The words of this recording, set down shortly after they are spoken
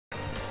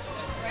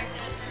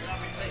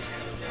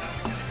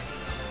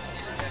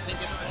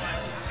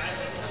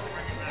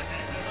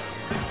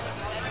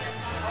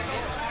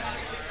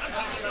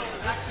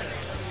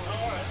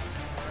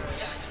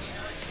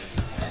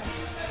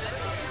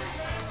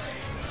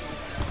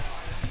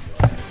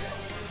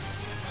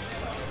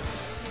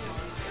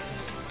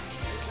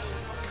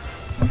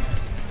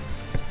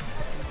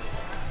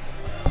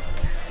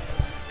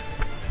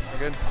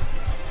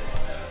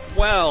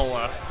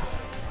well.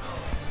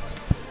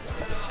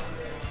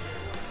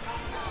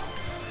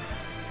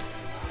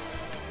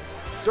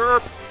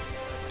 Derp.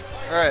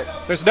 All right.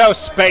 There's no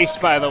space,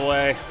 by the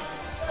way.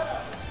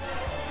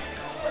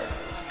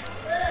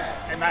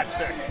 Hey,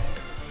 MatchStick.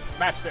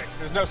 MatchStick.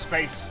 There's no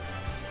space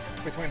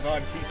between the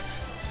and keys.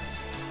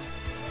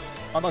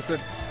 Unless it...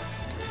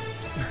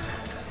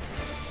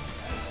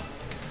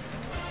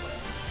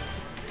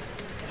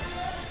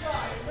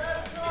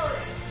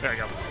 There you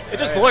go. It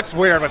just looks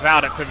weird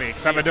without it to me,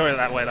 because I've been doing it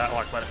that way that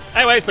long. But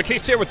anyways, the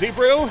keys here with Deep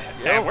Brew,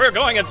 and we're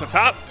going into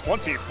top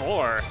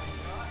 24.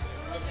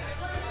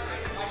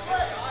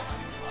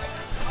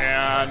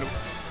 And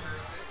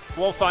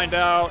we'll find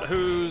out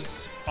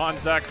who's on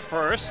deck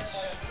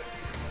first.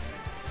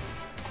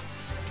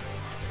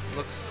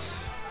 Looks.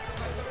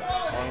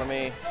 Well, let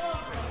me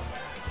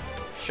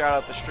shout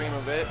out the stream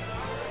a bit.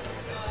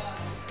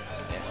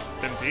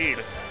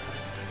 Indeed.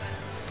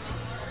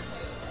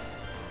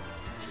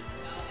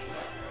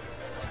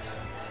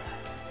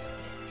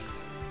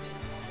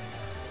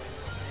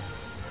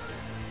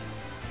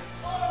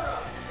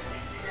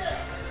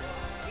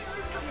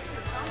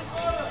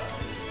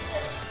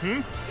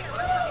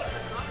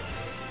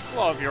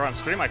 Well, if you're on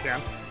stream, I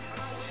can.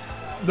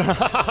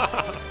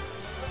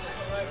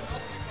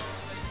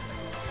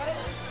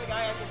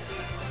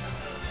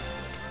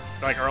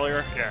 Like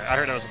earlier? Yeah, I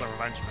heard it was the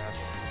revenge match.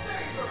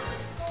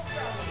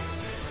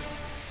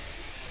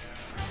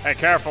 Hey,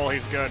 careful,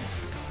 he's good.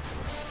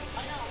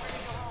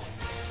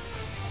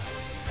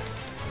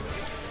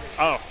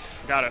 Oh,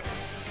 got it.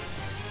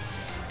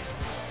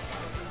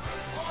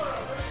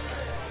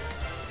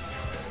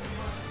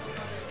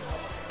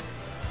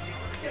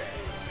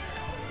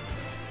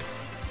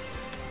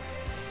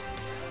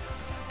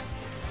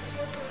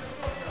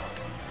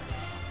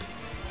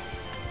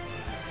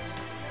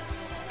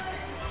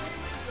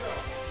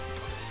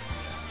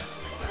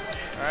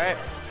 Alright.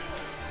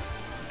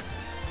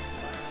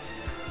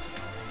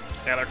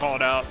 Yeah, they're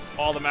calling out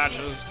all the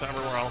matches to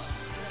everywhere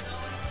else.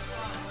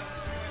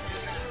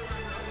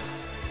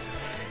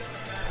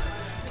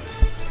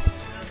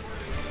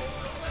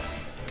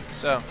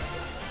 So, let's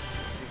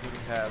see who we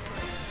have.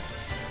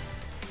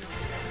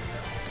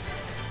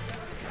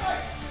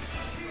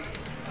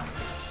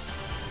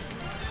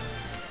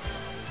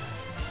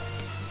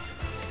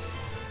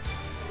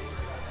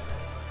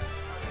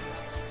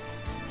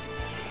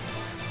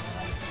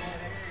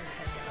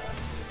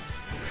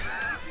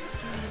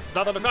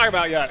 There's nothing to talk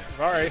about yet.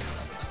 Sorry.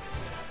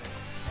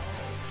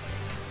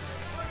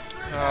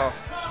 Oh.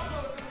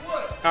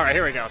 All right,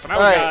 here we go. So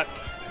now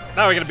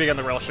now we're gonna begin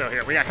the real show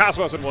here. We got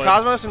Cosmos and Wood.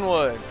 Cosmos and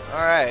Wood. All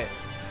right.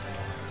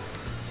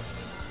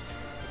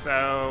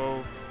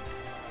 So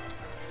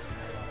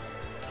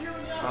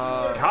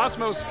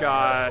Cosmos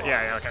got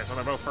yeah, okay. So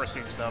they're both first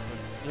seed stuff.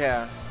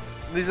 Yeah.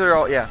 These are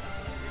all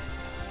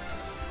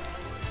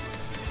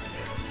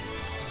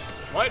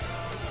What?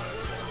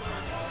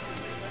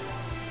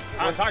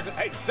 I'll talk to.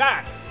 Hey,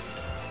 Zach.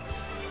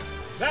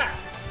 Zach.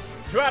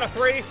 2 out of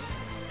 3.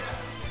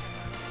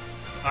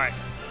 All right.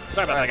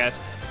 Sorry about that,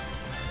 guys.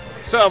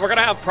 So we're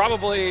gonna have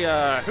probably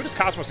who does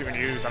Cosmos even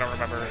use? I don't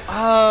remember.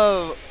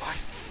 Oh, I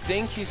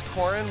think he's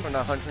Corrin, but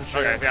not 100%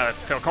 sure. Okay, yeah,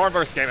 so Corrin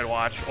versus Game &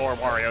 Watch or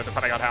Wario,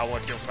 depending on how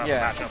Wood feels about the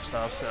matchup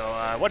stuff. So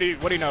what do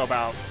you know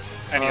about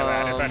any of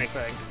that, if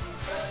anything?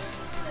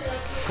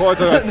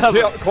 Corrin's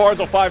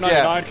a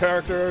 $5.99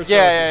 character, so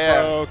it's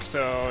broke.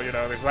 So you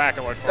know, there's that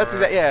going for That's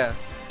it. yeah.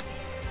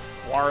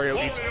 Wario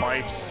eats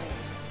bites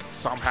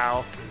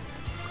somehow.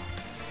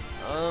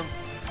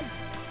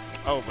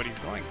 Oh, but he's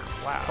going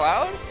Cloud.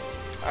 Cloud?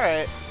 All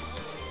right.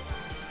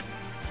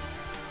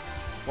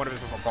 What if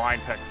this is a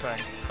blind pick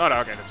thing? Oh no,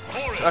 okay, that's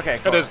fine. Okay,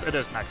 cool. It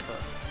is next to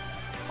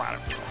Cloud.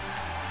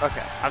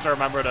 Okay. I have to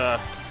remember to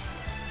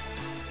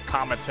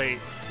commentate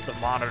the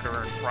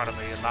monitor in front of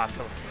me and not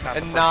the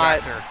projector.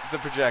 Not the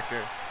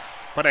projector.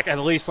 But at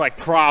least like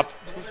prop.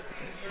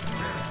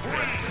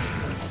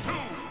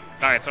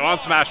 All right, so on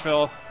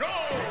Smashville.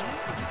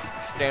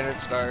 Standard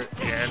start.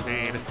 Yeah,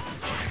 indeed.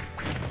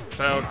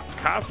 So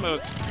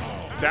Cosmos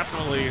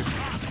definitely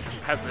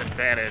has the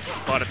advantage,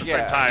 but at the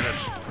same time,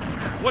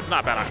 Wood's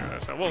not bad either,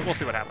 so we'll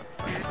see what happens.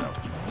 So,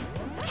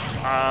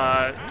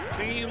 it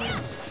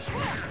seems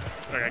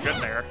okay,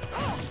 good there.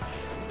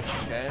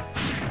 Okay.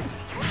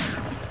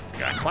 We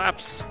got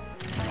claps.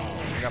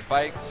 We got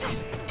bikes.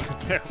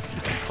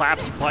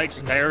 Claps,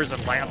 bikes, nares,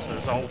 and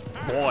lances. Oh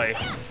boy.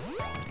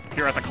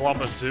 Here at the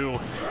Columbus Zoo.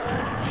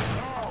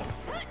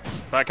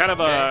 But kind of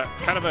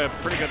a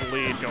pretty good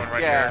lead going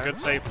right here. Good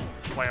safe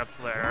plants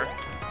there.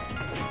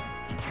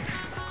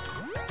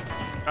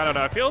 I don't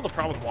know. I feel the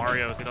problem with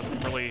Wario is he doesn't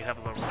really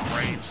have the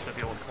range to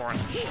deal with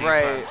Corrin's defense.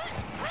 Right.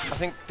 I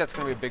think that's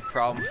going to be a big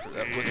problem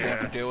that Wood's going to have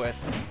to deal with.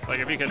 Like,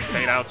 if he can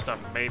bait out stuff,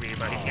 maybe,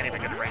 but he can't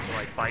even get range to,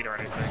 like, bite or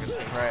anything, it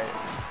seems. Right.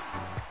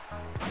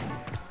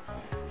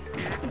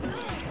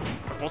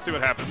 But we'll see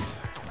what happens.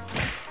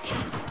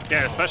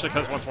 Yeah, especially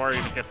because once Wario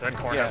even gets in,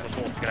 Corrin has the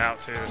tools to get out,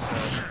 too, so...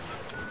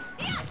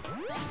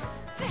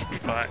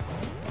 But...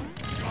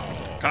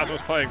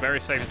 Cosmo's playing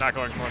very safe. He's not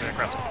going for an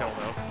aggressive kill,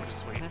 though, which is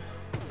sweet.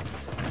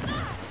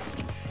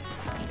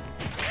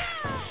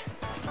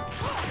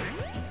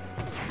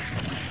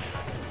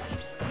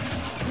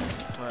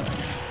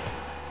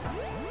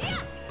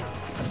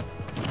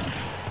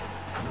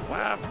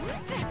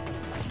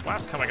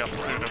 coming up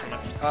soon, isn't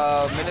it?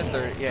 Minute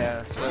 30,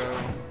 yeah. So I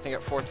think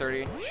at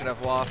 4:30 should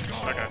have waft.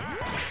 Okay.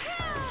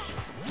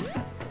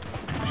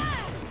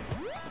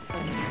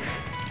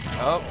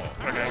 Oh.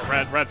 Okay,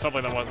 red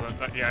something that wasn't.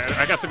 Yeah,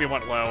 I guess if you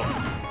went low,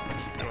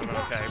 it would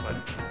have been okay, but.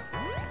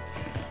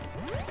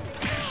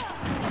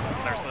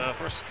 There's the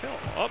first kill.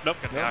 Oh, nope,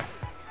 good back.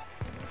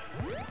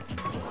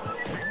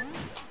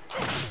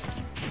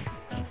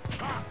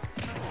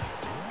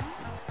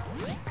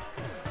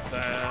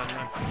 Then.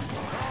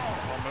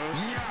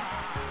 Almost.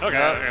 Okay,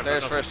 Yep,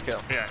 there's first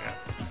kill. Yeah, yeah.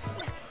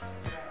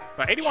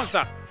 But 81's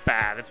not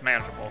bad, it's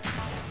manageable.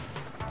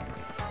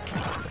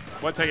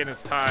 One taking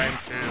his time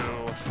to,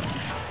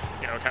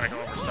 you know, kind of go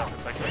over stuff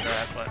and things like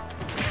that, but.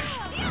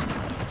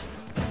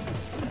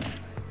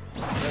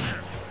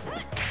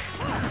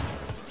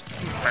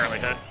 Barely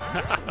hit.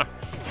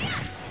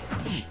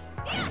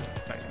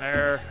 Nice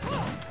nair.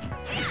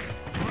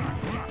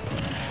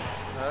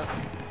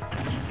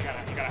 You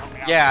gotta help me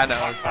out. Yeah, I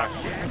know. It's fine.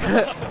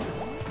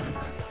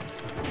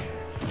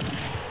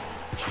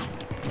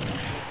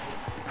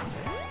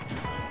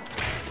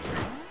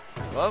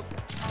 Well,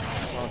 I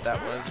don't know what that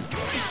was.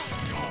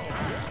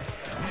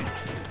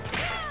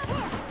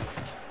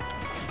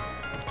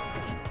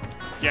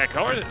 Yeah,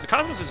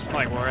 Cosmos is just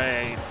playing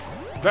Wario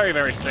very,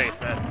 very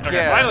safe. And, okay,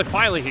 Yeah.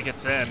 finally he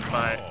gets in,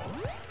 but,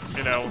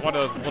 you know, one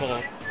of those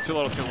too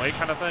little too late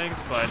kind of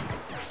things, but...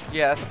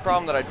 Yeah, that's a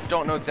problem that I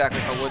don't know exactly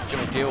how Wood's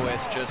going to deal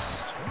with,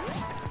 just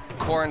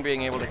Corrin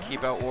being able to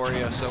keep out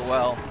Wario so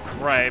well.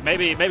 Right,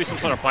 maybe some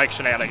sort of bike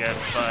shenanigans,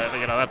 but,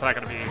 you know, that's not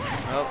going to be...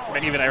 Oh, I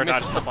mean, even air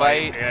dodge the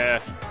bite. Yeah.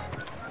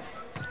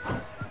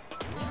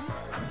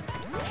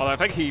 Although I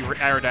think he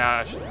air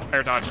dodged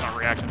on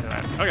reaction to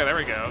that. Okay, there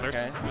we go. There's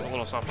a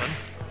little something.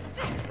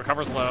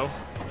 Recovers low.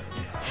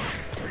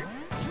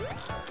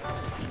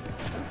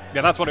 Yeah,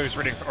 that's what he was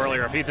reading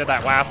earlier. If he did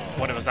that WAP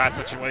when it was that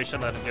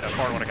situation, then, you know,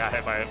 Corrin would have got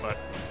hit by it, but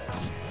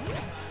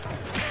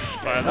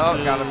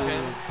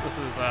this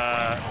is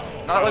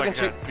not looking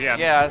too good.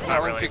 Yeah, it's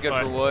not really, looking too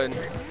good for Wood.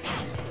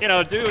 You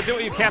know, do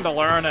what you can to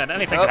learn, and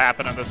anything could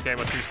happen in this game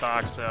with 2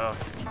 stocks, so.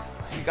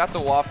 He got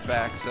the waft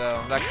back,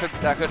 so that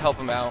could help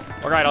him out.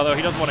 All right, although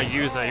he doesn't want to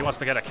use it. He wants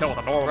to get a kill with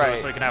a normal move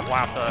so he can have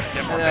waft to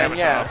get more damage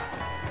off.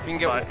 If he can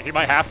get, but he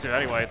might have to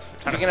anyway. It's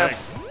kind of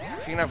stinks.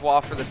 If he can have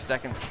waft for the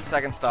second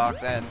stock,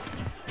 then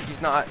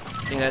he's not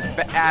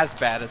as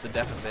bad as a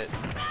deficit.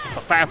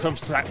 The Phantom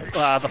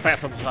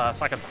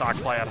second stock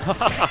plan.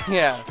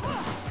 Yeah.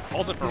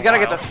 Holds it for He's got to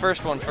get this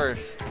first one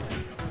first.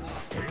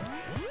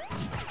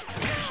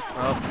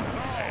 Oh.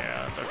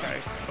 And, okay.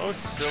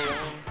 Close.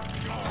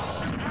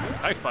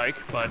 Nice bike,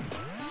 but,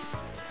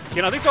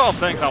 you know, these are all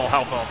things that will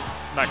help him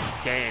next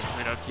games.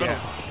 You know,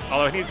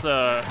 although he needs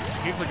to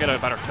get a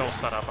better kill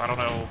setup. I don't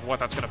know what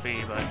that's going to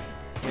be, but.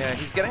 Yeah,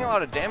 he's getting a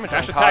lot of damage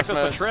Dash on attack Cosmos.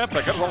 does the trip,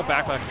 but good roll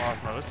back by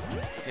Cosmos.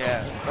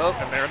 Yeah. Oh.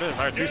 And there it is.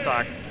 All right, 2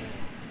 stock.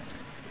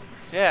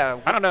 Yeah.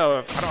 I don't know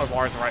if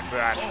War's the right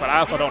match, but I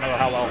also don't know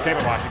how well Game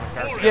 & Watch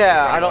compares to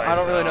Yeah, I don't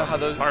really know how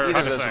those hard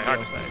either of those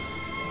to say.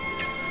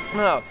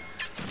 No.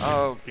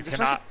 Oh, you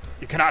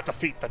cannot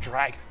defeat the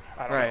dragon.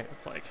 I don't know.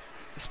 It's like,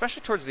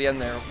 especially towards the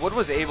end there, Wood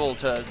was able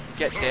to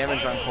get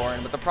damage on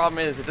Corrin, but the problem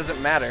is it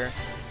doesn't matter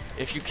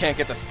if you can't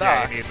get the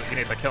stock. Yeah, you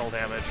need the kill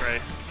damage,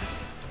 right?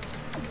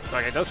 So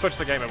okay, does switch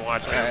the Game &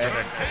 Watch.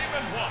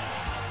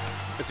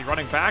 Is he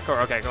running back or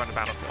going to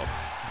Battlefield?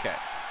 Okay.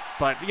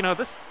 But you know,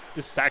 this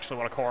is actually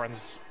one of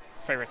Corrin's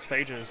favorite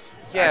stages.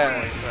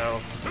 Yeah. Actually, so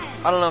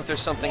I don't know if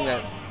there's something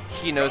that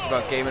he knows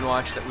about Game &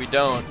 Watch that we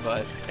don't,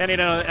 but and you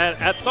know,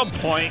 at some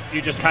point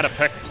you just kind of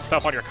pick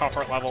stuff on your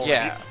comfort level.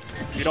 Yeah.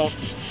 You don't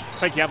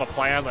think you have a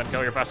plan, then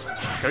go your best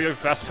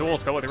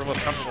tools, go with your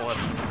most comfortable with.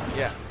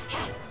 Yeah.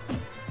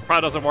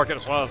 Probably doesn't work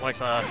as well as like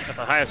at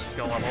the highest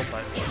skill level,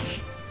 but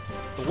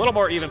a little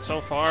more even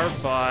so far.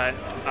 But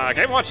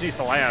Game & Watch needs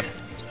to land.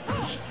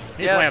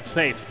 Needs to land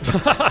safe.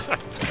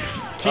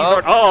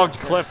 Clipped.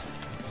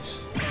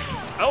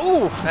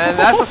 Oh! And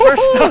that's the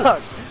first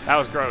stock. That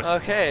was gross.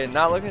 Okay,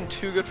 not looking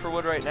too good for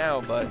Wood right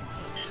now, but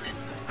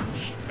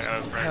yeah, that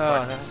was very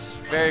quick. That was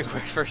very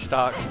quick first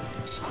stock.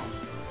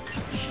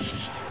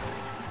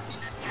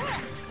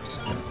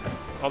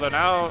 Although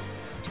now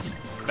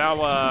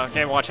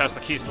Game & Watch has the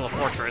keys to the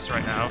fortress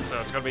right now, so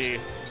it's going to be.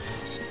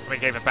 We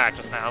gave it back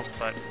just now,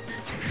 but.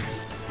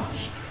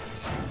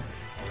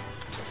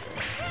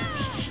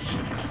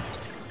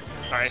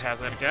 All right,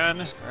 has it again.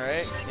 All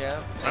right,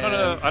 yeah. I don't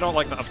know. I don't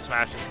like the up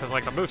smashes because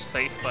like the move's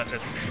safe, but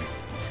it's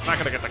not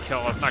going to get the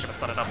kill. It's not going to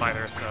set it up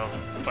either. So,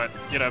 but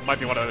you know, it might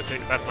be one of those.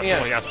 That's the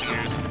tool he has to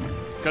use.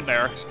 Good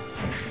nair.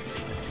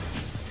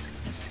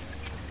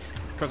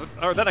 Because,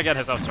 or then again,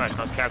 his up smash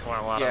does cancel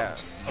out a lot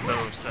of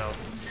moves. So,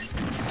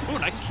 ooh,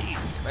 nice key.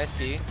 Nice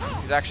key.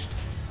 He's actually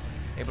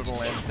able to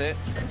land with it.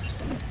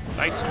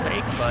 Nice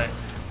fake, but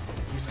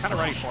he's kind of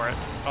ready for it.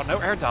 Oh, no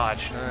air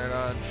dodge. No air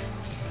dodge.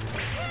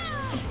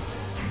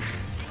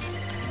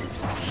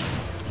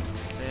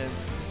 And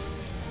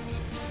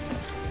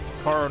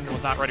Corrin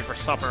was not ready for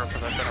supper for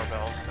the dinner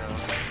bell, so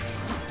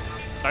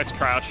nice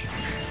crouch.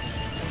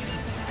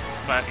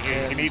 But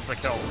he needs a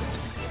kill.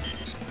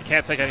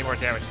 can't take any more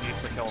damage. He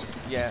needs the kill.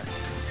 Yeah.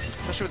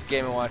 Especially with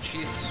Game & Watch,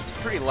 he's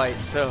pretty light,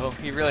 so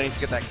he really needs to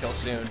get that kill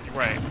soon.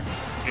 Right.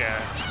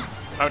 Yeah.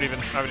 I would even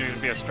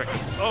be as strict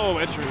as. Oh,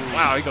 interesting.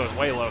 Wow, he goes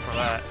way low for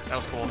that. That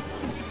was cool.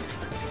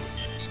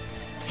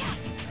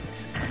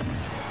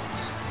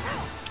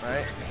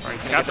 Alright.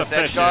 He's got the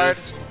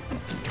fishes.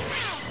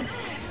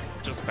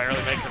 Just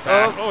barely makes it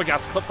back. Oh, he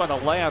got clipped by the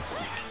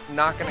lance.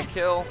 Not gonna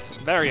kill.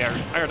 There you go.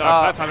 Air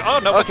dodge that time. Oh,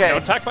 no, okay. No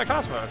attack by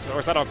Cosmos. Or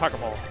is that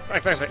untouchable? I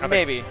think,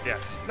 maybe. Yeah.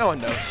 No one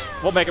knows.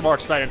 We'll make it more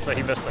exciting and say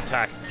he missed the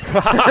attack.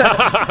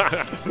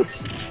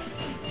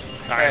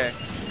 Alright.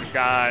 We've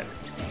got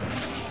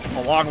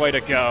a long way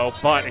to go,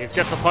 but he's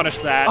gets to punish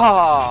that.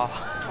 Oh.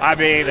 I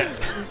mean,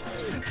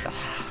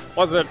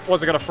 wasn't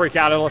gonna freak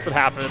out unless it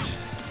happened.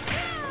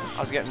 I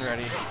was getting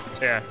ready.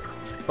 Yeah.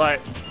 But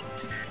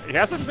he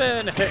hasn't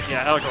been hit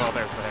yet. Oh, well,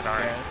 there's the hit.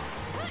 Alright.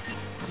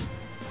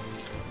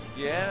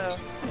 Yeah.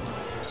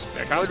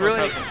 Yeah, Cosmos really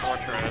has the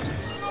Fortress.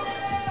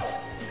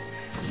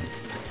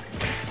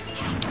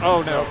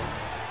 Oh no.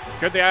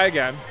 Good DI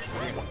again.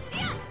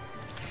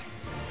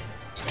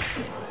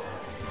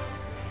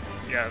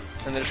 Yeah.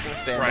 And they're just gonna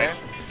stand right.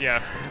 there?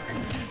 Yeah.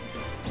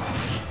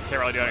 Can't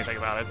really do anything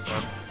about it, so.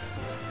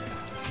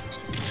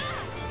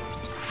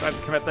 Decides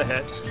to commit the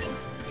hit.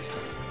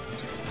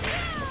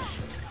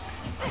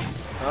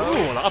 Oh.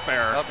 Ooh, the up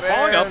air.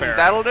 Falling up air.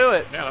 That'll do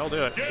it. Yeah, that'll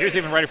do it. He was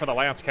even ready for the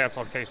lance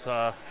cancel in case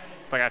I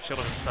got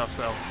shielded and stuff,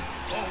 so.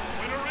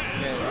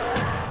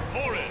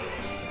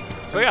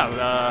 So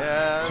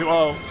yeah,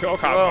 2-0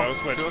 Cosmos.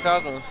 2-0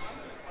 Cosmos.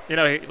 You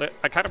know,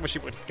 I kind of wish he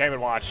would Game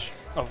 & Watch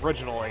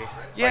originally.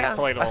 Yeah,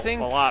 like, played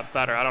a lot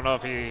better. I don't know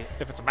if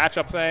it's a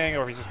matchup thing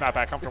or if he's just not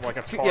that comfortable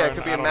against Corrin. Yeah, it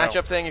could be a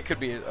matchup thing. It could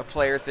be a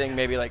player thing.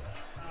 Maybe like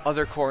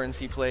other Corrins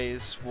he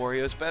plays,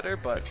 Wario's better,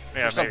 but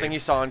something he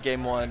saw in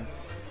Game 1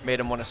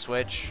 made him want to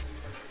switch.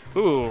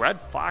 Ooh,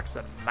 RedFox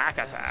and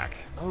MacAttk.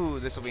 Ooh,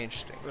 this will be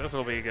interesting. This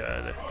will be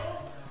good.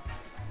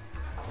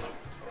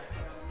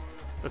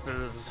 This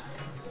is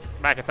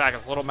MacAttk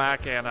is Little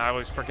Mac, and I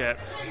always forget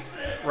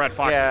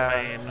RedFox's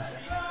main,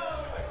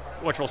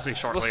 which we'll see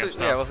shortly. We'll see,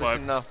 we'll see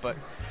soon enough, but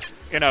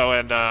you know,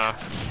 and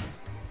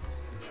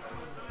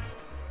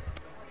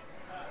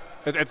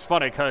it's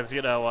funny because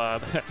you know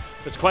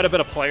there's quite a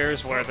bit of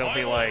players where they'll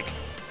be like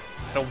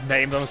they'll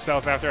name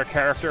themselves after a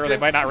character, or they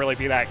might not really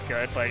be that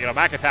good. But you know,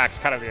 MacAttck's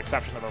kind of the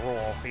exception to the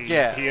rule. He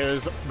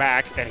is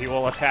Mac, and he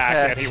will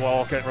attack, and he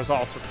will get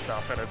results and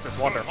stuff, and it's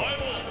wonderful.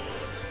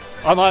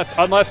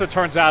 Unless it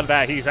turns out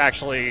that he's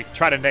actually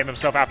trying to name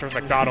himself after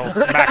McDonald's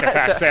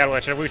MacAttk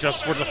sandwich, and we're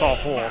just all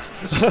fools.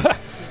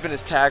 He's been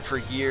his tag for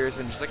years,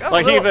 and just like, oh,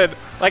 like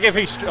if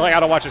he I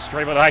don't watch his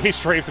stream, but like he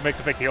streams and makes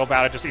a big deal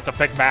about it. Just eats a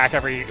Big Mac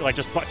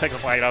just takes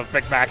a bite of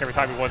Big Mac every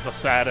time he wins a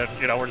set, and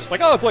you know we're just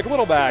like, oh, it's like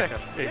Little Mac.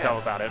 You tell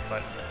about it,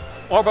 but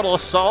Orbital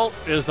Assault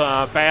is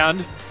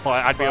banned,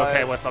 but I'd be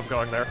okay with them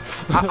going there.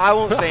 I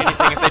won't say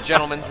anything if the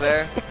gentleman's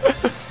there.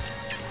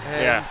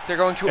 And they're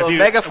going to a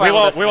mega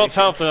final. We won't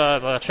tell if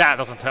the chat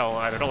doesn't tell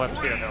either. Don't let the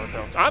team know.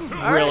 So I'm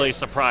really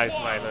surprised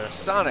by this.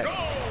 Sonic.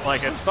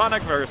 Like it's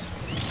Sonic versus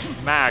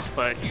Mac,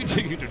 but you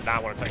do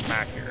not want to take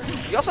Mac here.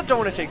 You also don't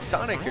want to take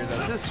Sonic here, though.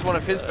 This is one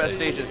of his best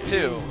stages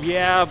too.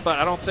 Yeah, but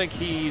I don't think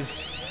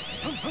he's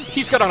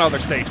good on other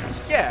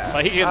stages. Yeah.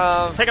 Like he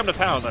can take him to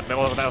town. That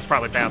was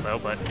probably banned though,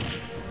 but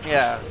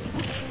yeah.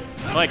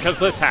 Like because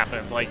this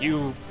happens. Like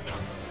you.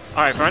 All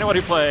right, for anyone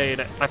who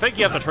played, I think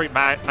you have to treat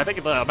Mac. I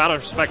think the amount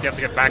of respect you have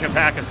to give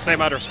MacAttk is the same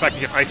amount of respect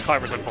you give Ice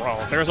Climbers in Brawl.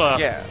 If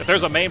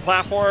there's a main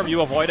platform, you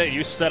avoid it.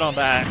 You sit on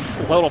that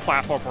little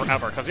platform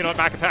forever because you know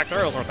MacAttck's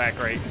aerials aren't that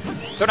great.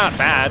 They're not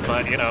bad,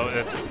 but you know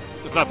it's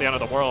not the end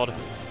of the world.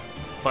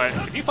 But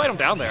if you fight them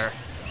down there,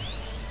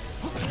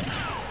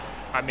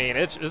 I mean,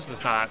 this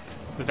is not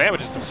the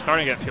damage is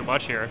starting to get too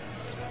much here.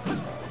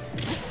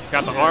 He's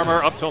got the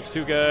armor, up tilt's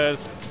too good.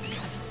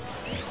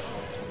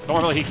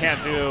 Normally he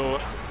can't do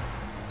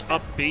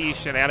up B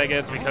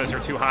shenanigans because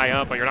you're too high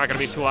up, but you're not going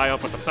to be too high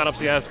up with the setups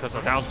he has because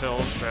of down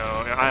tilt. So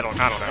I don't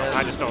know.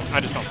 I just don't. See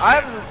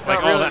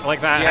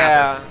that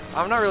happens.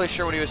 I'm not really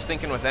sure what he was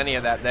thinking with any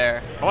of that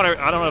there. I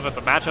don't know if it's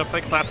a matchup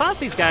thing. So I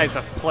thought these guys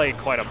have played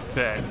quite a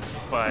bit,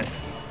 but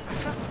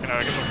you know,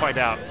 I guess we'll find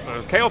out. So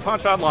there's KO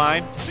punch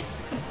online.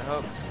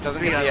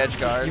 Doesn't get the edge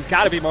guard. You've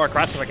got to be more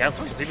aggressive against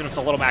him because even if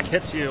the Little Mac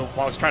hits you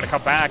while he's trying to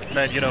come back,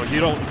 then you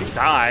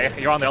die.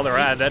 You're on the other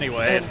end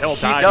anyway, and he'll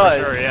die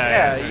for sure.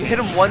 Yeah, you hit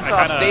him once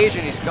off stage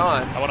and he's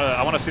gone.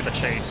 I want to see the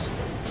chase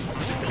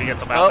if he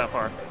gets him out that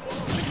far.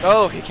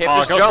 Oh, he can't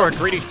just goes jump. for a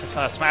greedy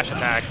smash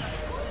attack.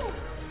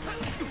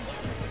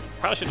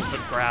 Probably should have just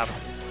been grabbed.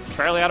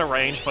 Fairly out of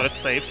range, but it's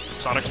safe.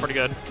 Sonic's pretty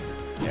good.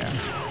 Yeah.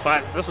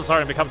 But this is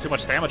starting to become too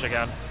much damage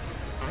again.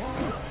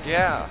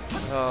 Yeah.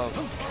 All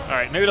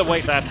right, knew to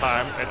wait that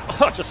time. It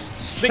just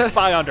sneaks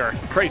by under.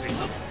 Crazy.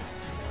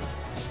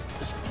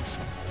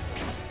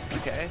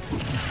 Okay.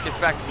 Gets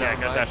back to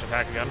good dash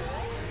attack again.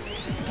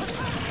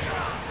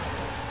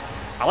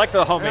 I like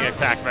the homing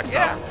attack mix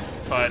up,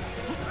 but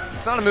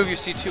it's not a move you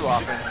see too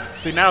often.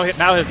 See now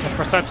his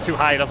percent's too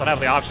high. He doesn't have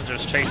the option to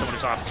just chase him when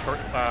he's off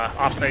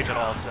stage at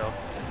all. So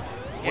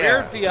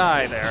Weird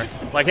DI there.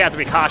 Like, he had to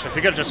be cautious.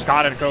 He could have just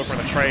gone and go for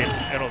the trade.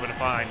 It would have been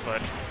fine,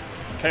 but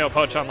KO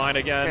punch online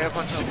again. KO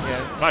punch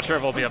again. I'm not sure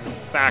if it'll be a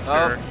factor.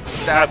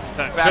 Oh, that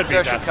should be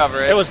death.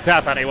 Cover it. It was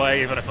death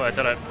anyway, even if it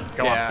didn't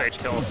go off stage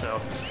kill, so.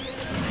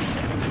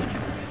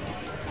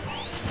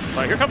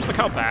 But here comes the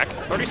comeback.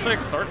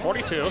 36,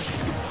 42.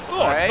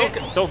 Oh, right.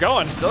 It's still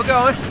going. Still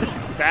going.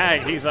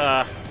 Dang, he's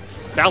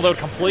download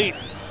complete.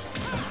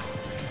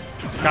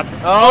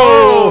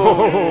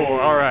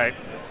 All right.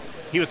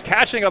 He was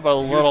catching up a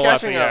little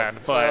at the end,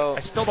 but I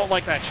still don't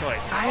like that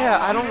choice.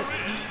 I don't.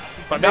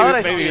 But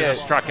maybe he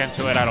just struck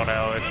into it. I don't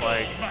know. It's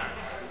like.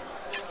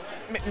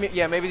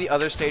 Yeah, maybe the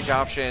other stage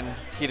option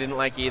he didn't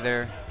like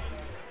either.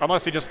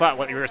 Unless he just thought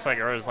what you were saying,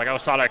 or it was like, oh,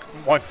 Sonic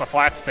wants the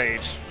flat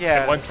stage.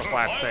 Yeah. It wins the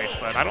flat stage,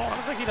 but I don't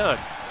think he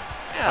does.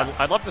 Yeah.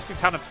 I'd love to see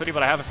Town and City,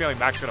 but I have a feeling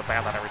Mac's going to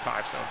ban that every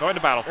time. So going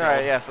to Battlefield. All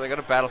right, yeah, so they go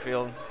to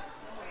Battlefield.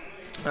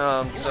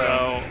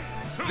 So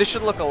this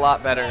should look a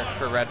lot better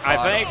for RedFox.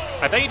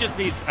 I think he just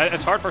needs.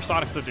 It's hard for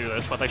Sonics to do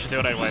this, but they should do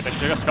it anyway. They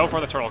should just go for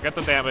the turtle, get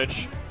the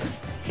damage,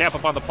 camp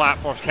up on the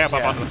platforms, camp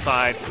up on the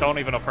sides. Don't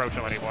even approach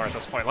him anymore at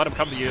this point. Let him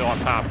come to you on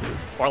top,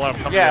 or let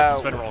him come to you at the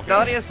spin roll. Now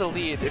that he has the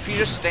lead, if he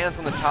just stands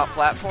on the top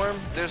platform,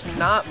 there's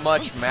not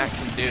much Mac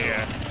can do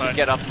to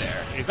get up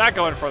there. He's not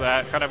going for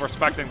that, kind of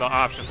respecting the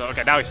options.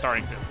 Okay, now he's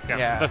starting to.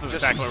 Yeah, this is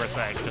exactly what we're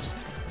saying. Just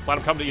let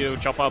him come to you,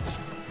 jump up,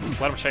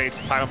 let him chase,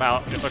 time him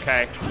out. It's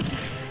okay.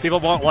 People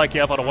won't like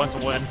you, but a win's a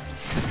win.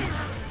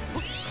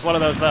 It's one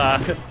of those,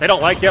 they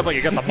don't like you, but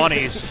you get the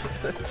monies,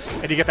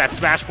 and you get that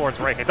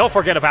Smashboards ranking. Don't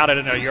forget about it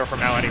in a year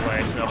from now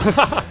anyway, so.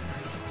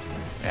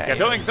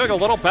 Doing a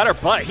little better,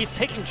 but he's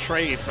taking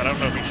trades. I don't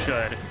know if he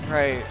should.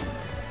 Right.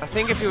 I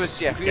think if he was,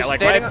 if he was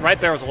like right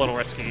there was a little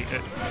risky.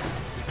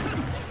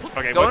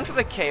 Okay, going for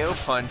the KO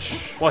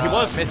punch. Well, he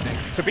was missing.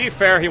 To be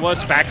fair, he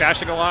was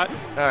backdashing a lot.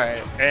 All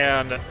right.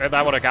 And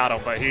that would have got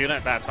him, but he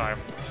didn't that time.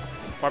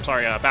 I'm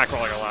sorry, back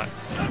rolling a lot.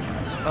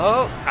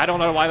 Oh. I don't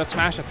know why the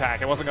smash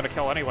attack. It wasn't going to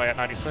kill anyway at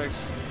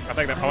 96. I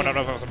think that, I don't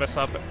know if it was a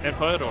miss-up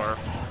input or.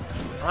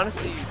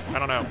 Honestly, I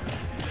don't know.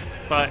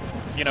 But,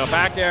 you know,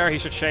 back air, he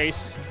should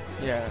chase.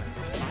 Yeah.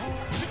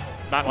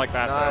 Not like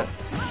that, though.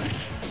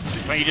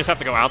 I mean, you just have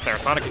to go out there.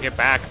 Sonic can get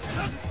back.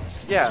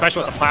 Yeah.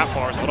 Especially with the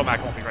platforms. Little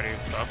Mac won't be ready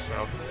and stuff,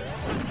 so.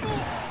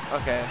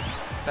 Okay.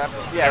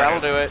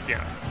 That'll do it.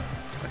 Yeah.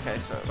 Okay,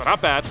 so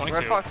not bad, 22.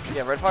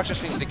 RedFox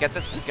just needs to get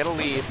a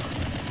lead.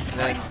 And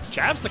then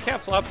jabs to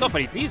cancel out stuff,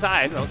 but he DI'd.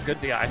 That was good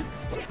DI.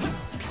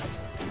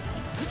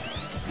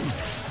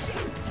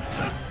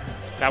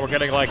 Now we're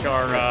getting like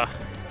our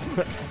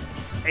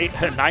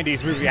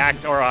 90s movie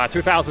act or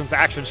 2000s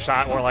action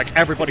shot where like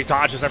everybody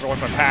dodges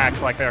everyone's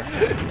attacks, like they're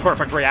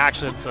perfect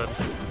reactions and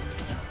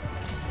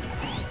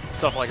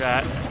stuff like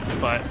that.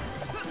 But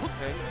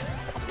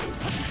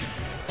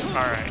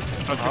all right,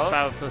 I was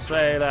about to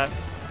say that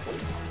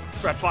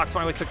RedFox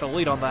finally took the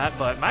lead on that,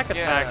 but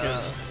MacAttk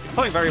is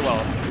playing very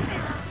well.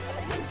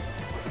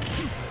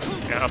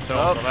 Yeah, up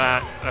tilt for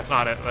that. That's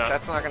not it.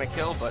 That's not going to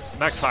kill, but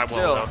next time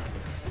will, though.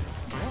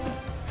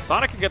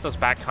 Sonic can get this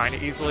back kind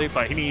of easily,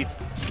 but he needs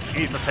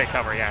to take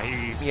cover. Yeah,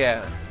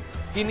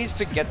 he needs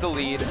to get the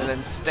lead and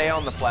then stay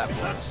on the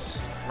platforms.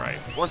 Right.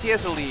 Once he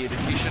has the lead,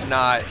 he should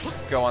not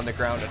go on the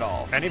ground at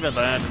all. And even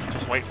then,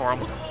 just wait for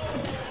him.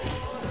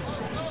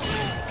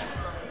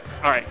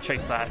 All right,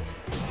 chase that.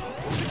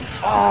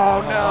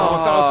 Oh no!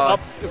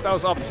 If that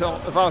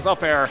was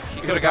up air,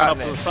 he could have gone up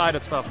to the side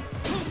and stuff.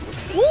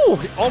 Woo!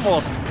 He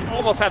almost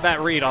had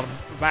that read on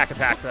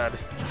MacAttck's end.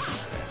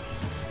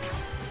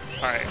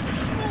 All right.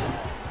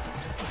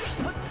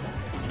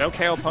 No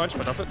KO punch,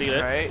 but doesn't need it.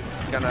 All right.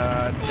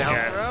 Gonna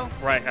down throw.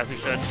 Right, as he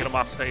should. Get him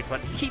off stage, but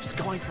he keeps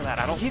going for that.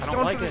 I don't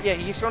like it. Yeah,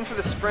 he's going for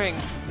the spring.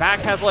 Mac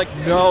has like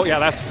no. Yeah,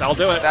 that'll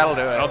do it. That'll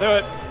do it. That'll do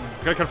it.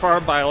 Good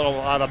confirmed by a little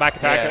the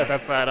MacAttck. Yeah.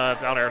 That's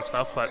that down air and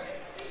stuff, but.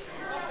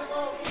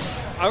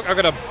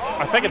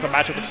 I think it's a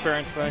matchup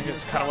experience thing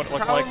is kind of what it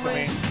looked like to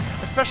me.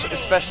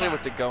 Especially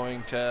with the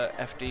going to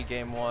FD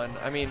Game 1.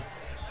 I mean,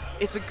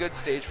 it's a good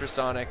stage for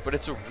Sonic, but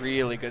it's a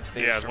really good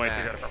stage for Mac. Yeah, it's way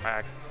too good for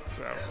Mac.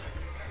 So,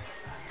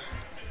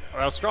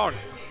 that was strong.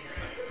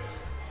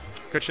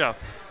 Good show.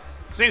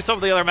 Seems some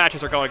of the other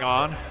matches are going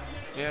on.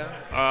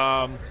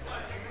 Yeah.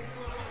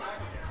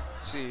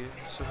 Let's see.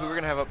 So who we're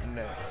going to have up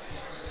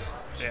next?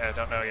 Yeah, I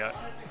don't know yet.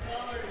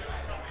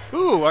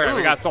 Ooh, all right,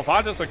 we got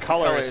Cilvanis and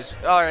Colors.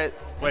 All right.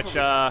 Which,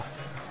 trying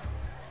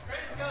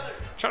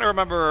to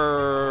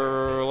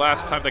remember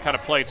last time they kind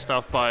of played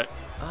stuff, but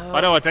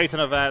I know at Dayton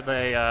event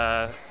they,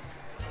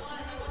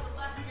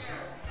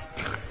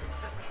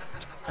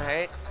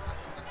 Alright.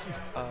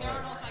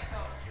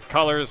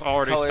 Colors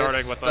already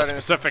starting with a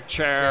specific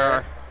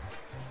chair.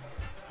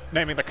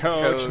 Naming the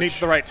coach, needs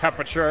the right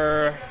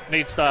temperature,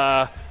 needs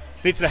to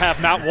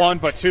have not one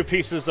but two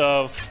pieces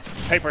of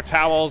paper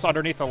towels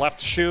underneath the left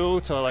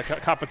shoe to like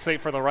compensate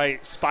for the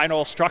right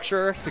spinal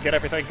structure to get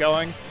everything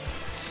going.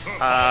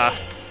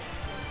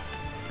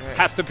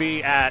 Has to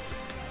be at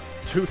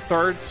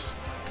 2/3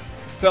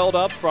 filled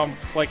up from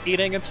like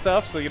eating and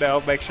stuff. So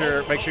make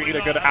sure you eat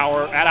a good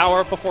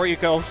hour before you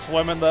go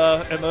swim in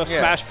the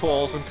smash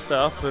pools and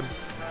stuff. And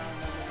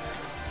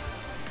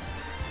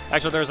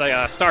Actually, there's a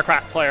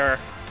StarCraft player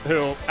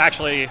who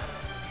actually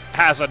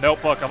has a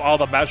notebook of all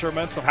the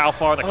measurements of how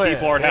far the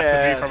keyboard has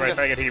to be from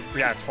everything,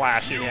 and it's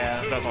Flash. He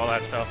does all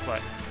that stuff.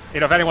 But you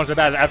know, if anyone's in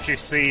that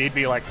FGC, he'd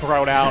be like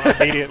thrown out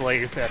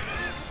immediately.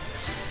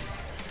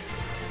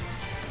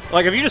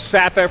 Like if you just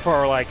sat there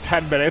for like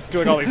 10 minutes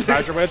doing all these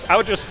measurements, I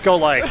would just go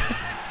like,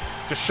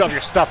 just shove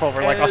your stuff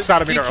over like a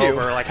centimeter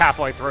over, like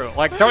halfway through.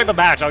 Like during the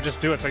match, I would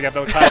just do it so you have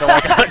no time to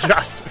like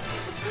adjust.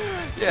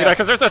 Yeah. You know,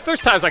 because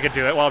there's times I could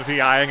do it while I'm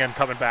DIing and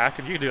coming back,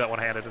 and you can do that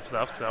one-handed and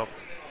stuff. So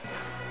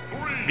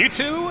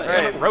MewTwo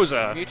and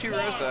Rosa. MewTwo,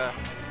 Rosa.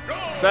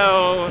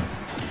 So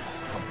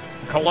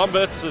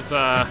Columbus is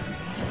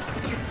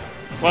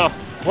well,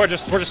 we're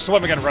just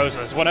swimming in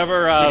roses.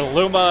 Whenever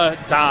Luma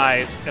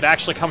dies, it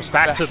actually comes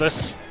back to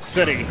this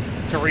city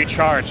to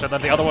recharge, and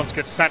then the other ones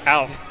get sent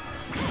out.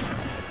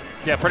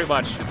 Yeah, pretty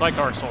much. It's like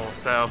Dark Souls.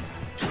 So,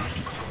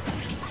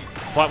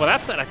 but with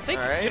that said, I think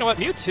you know what,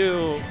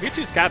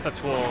 Mewtwo's got the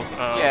tools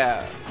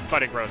of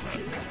fighting Rosa.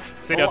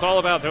 So it's all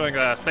about doing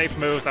safe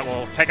moves that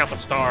will take out the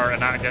star and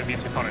not get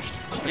Mewtwo punished.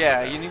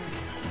 Yeah, you need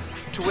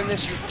to win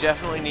this. You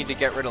definitely need to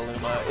get rid of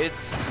Luma.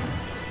 It's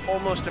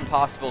almost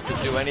impossible to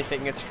do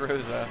anything against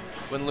Rosa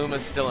when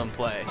Luma's still in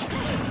play.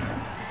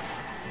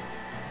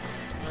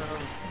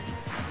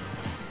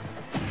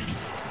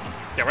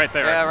 Yeah, right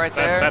there. Yeah, right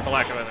there. That's a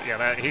lack of it.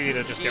 Yeah, he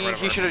needed to just get rid of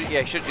her. He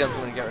should have done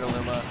something to get rid of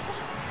Luma.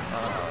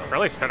 Or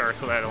at least hit her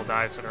so that it'll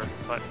die sooner.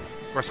 But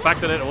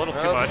respected it a little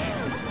too much.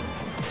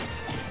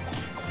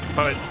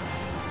 But,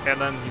 and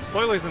then he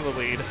slowly is in the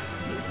lead.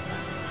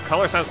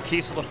 Colors has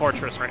keys to the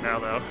fortress right now,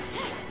 though.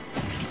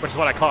 Which is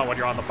what I call it when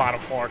you're on the bottom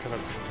floor, because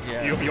it's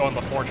you own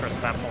the fortress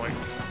at that point.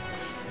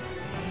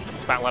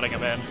 It's about letting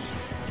him in.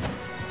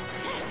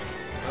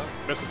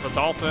 This is the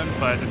Dolphin,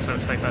 but it's so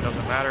safe that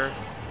doesn't matter.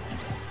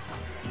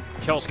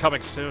 Kill's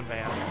coming soon,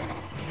 man.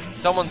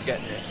 Someone's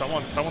getting it.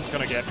 Someone's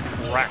gonna get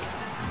wrecked.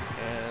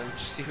 And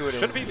just see who it is.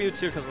 Should be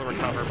Mewtwo because of the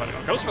recover, but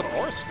it goes for the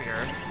Aura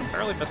Sphere.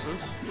 Barely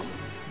misses.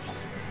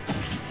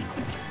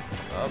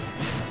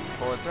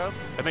 Forward throw.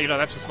 And then, you know,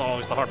 that's just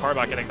always the hard part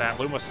about getting that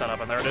Luma set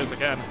up, and there it is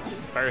again.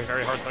 Very,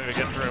 very hard thing to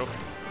get through.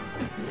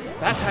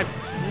 That type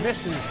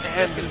misses.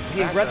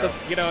 He read the,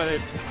 you know,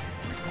 it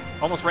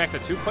almost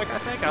reacted too quick, I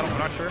think. I'm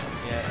not sure.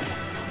 Yeah.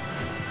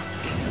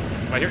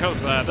 But here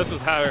comes, this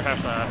is how it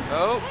has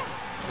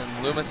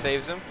and Luma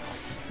saves him.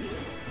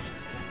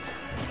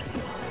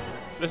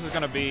 This is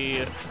going to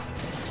be...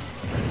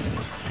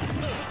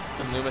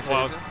 Luma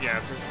saves him? Yeah,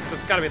 this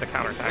has got to be the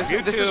counterattack.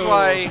 This is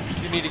why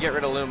you need to get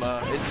rid of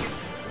Luma. It's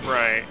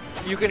right.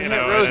 You can hit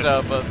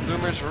Rosa, but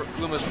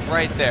Luma's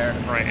right there.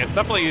 Right. It's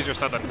definitely easier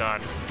said than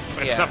done.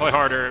 But it's definitely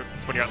harder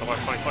when you're at the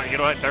 120 point. You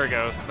know what? There he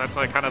goes. That's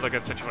like kind of the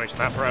good situation.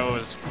 That throw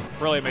is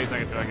really amazing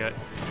at doing it.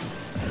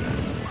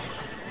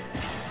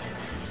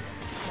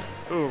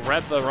 Ooh,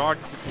 read the wrong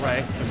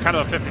way. It's kind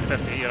of a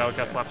 50-50, you know,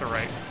 guess left or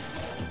right.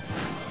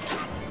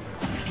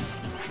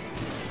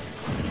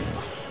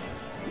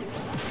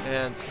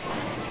 And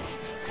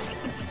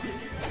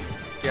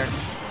here,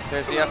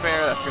 there's the up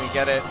air. That's going to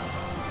get it.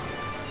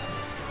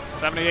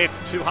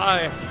 78's too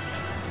high.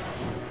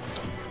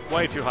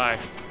 Way too high.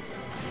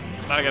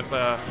 Not against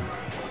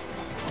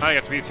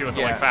Mewtwo with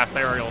the like fast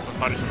aerials and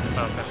punishes and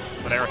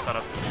stuff and air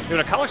setup.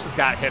 Dude, Colors has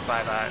got hit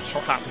by that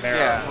short hop from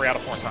there 3 out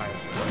of 4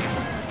 times.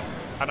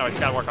 I know he's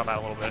got to work on that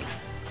a little bit.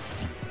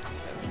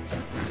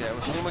 Yeah,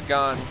 with Luma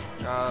gone,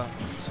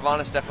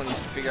 Cilvanis definitely needs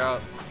to figure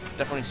out,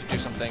 definitely needs to do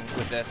something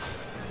with this.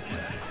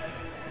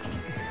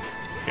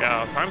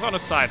 Yeah, time's on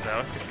his side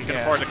though. He can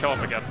afford to kill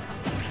him again.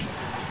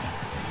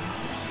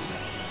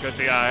 Good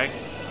DI.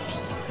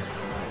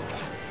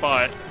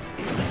 But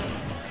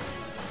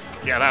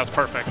yeah, that was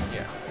perfect.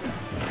 Yeah.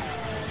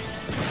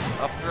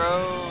 Up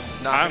throw,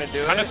 not gonna do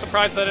it. I'm kind of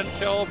surprised that didn't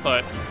kill,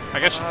 but I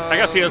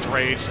guess he is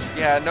raged.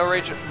 Yeah, no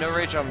rage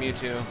on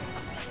Mewtwo.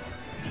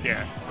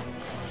 Yeah.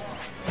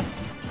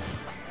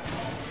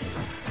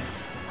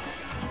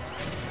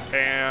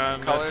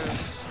 And Colors.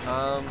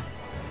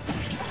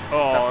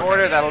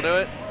 forwarder, that'll do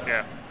it.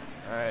 Yeah.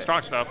 All right.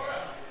 Strong stuff.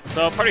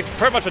 So pretty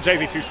much a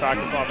JV2 stock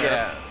as well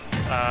there.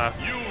 Yeah.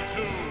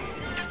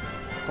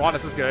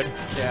 Cilvanis is good.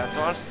 Yeah,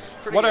 Cilvanis is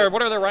pretty good.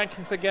 What are their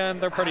rankings again?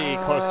 They're pretty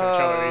close to each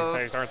other these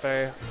days, aren't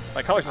they?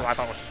 Like Colors, I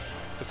thought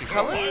was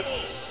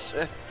Colors.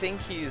 I think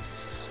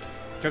he's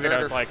because you know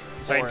it's like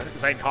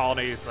Zane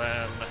Colonies.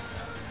 Then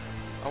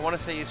I want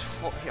to say he's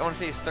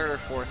 3rd or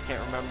 4th.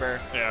 Can't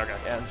remember. Yeah. Okay.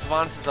 Yeah, and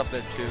Cilvanis is up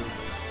there too.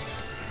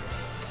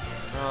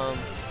 All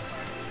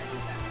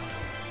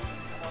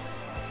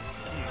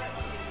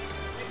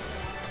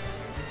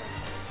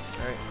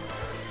right.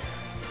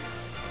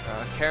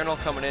 Karinole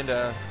coming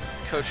into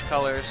Coach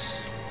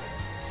Colors.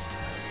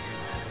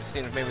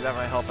 Seeing if maybe that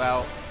might help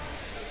out.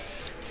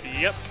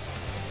 Yep.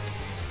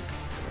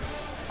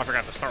 I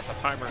forgot to start the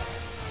timer.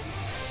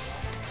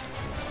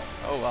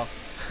 Oh well.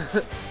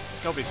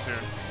 He'll be soon.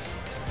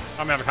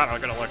 I'm kind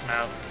of gonna look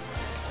now.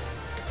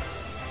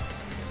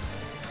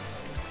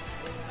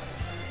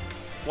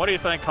 What do you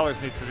think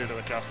Colors needs to do to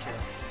adjust here?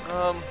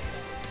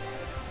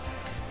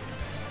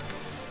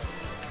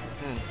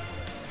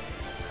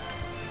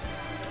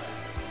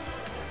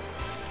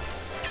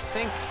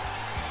 think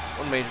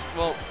one major.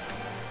 Well,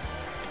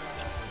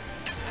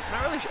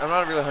 I'm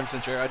not really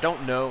 100% sure. I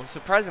don't know.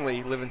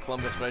 Surprisingly, live in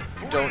Columbus, but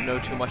I don't know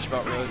too much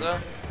about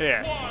Rosa.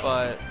 Yeah.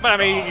 But I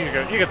mean, you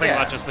can think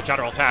about just the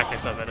general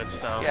tactics of it and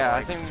stuff. Yeah,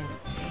 like. I think.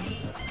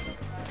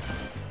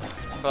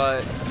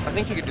 But I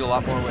think you could do a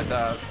lot more with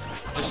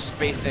just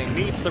spacing.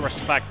 Needs the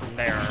respect from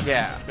there.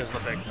 Yeah. Is the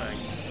big thing.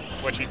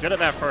 Which he did in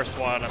that first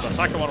one, and the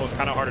second one was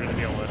kind of harder to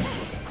deal with.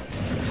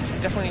 He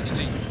definitely needs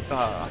to.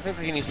 I think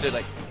that he needs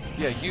to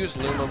use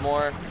Luma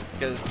more,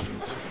 because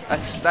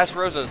that's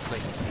Rosa's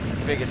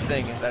biggest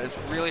thing, is that it's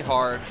really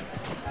hard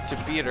to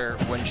beat her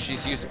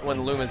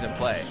when Luma's in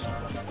play.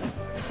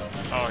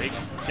 Oh, he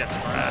gets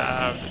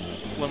grabbed.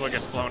 Luma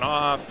gets blown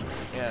off.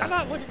 Yeah. Kind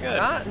of looking good.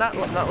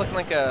 Not looking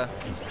like a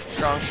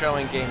strong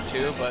showing game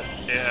 2, but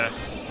yeah.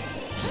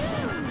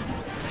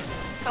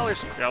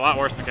 Colors. Yeah, a lot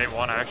worse than game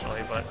 1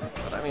 actually, but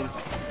I mean,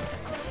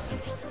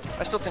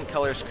 I still think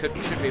Colors should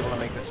be able to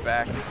make this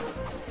back,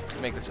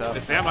 make this up.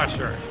 See, I'm not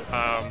sure.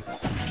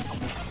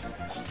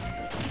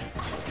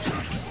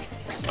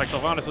 Like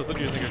Cilvanis isn't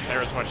using his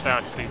hair as much now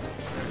because he's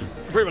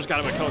pretty much got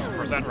him at close to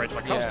percent range,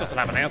 but Coast doesn't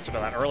have an answer to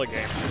that early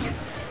game.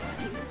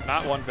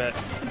 Not one bit.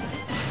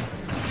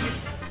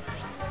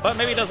 But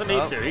maybe he doesn't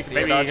need to.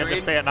 Maybe he can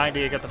just stay at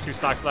 90 and get the 2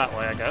 stocks that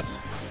way, I guess.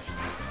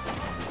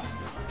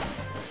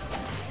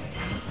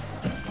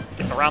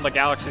 Get around the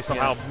galaxy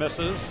somehow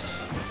misses.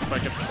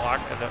 But gets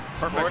blocked. And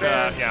perfect.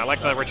 Yeah, I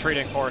like the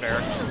retreating forward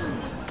air.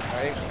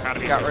 Right. Got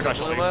rid of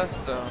Luma,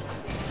 so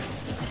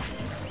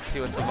let's see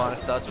what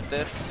Cilvanis does with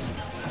this.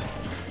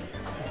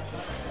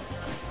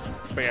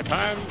 But yeah,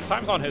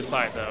 time's on his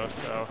side though,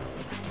 so.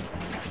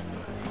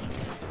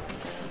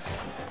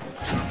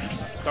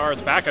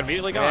 Star's back,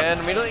 immediately gone. And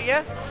immediately,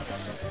 yeah.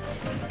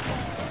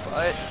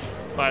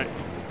 But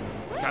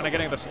kind of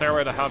getting the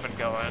stairway to heaven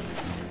going.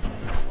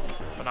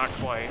 But not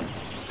quite.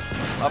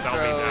 Up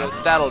throw,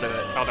 that'll do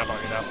it. Oh, that'll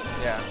do that.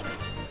 Yeah.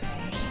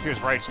 He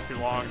was raged too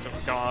long, so it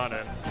was gone,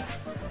 and...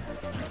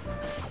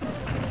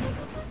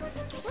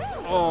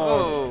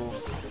 Oh.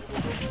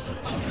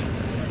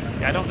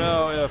 Yeah, I don't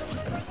know if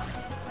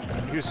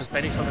he was just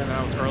baiting something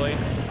that was early,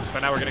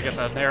 but now we're going to get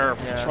the nair,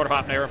 short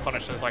hop nair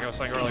punishes like I was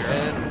saying earlier.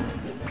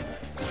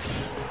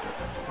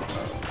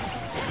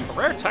 A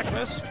rare tech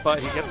miss, but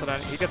he gets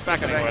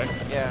back anyway.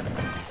 Yeah.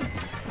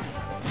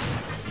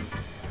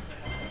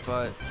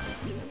 But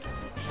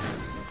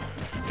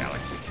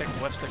Galaxy kick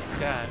whiffs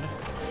again.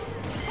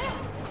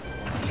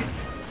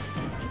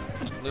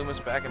 Luma's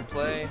back in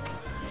play.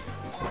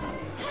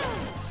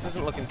 This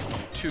isn't looking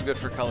too good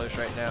for Colors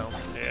right now.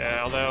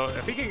 Yeah, although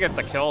if he can get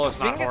the kill, it's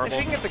not horrible.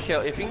 If he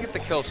can get the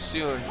kill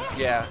soon,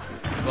 yeah.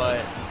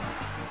 But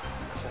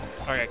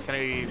okay, can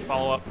he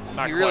follow up?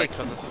 Not quite,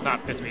 because it's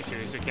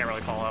MewTwo, so he can't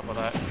really follow up with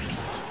that.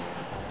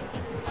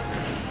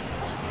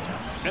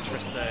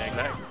 Interesting.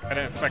 I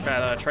didn't expect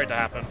that trade to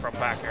happen from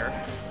back here.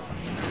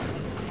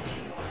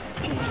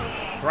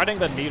 Threading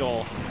the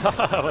needle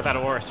with that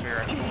Aura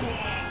Sphere.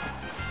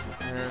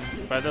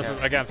 But this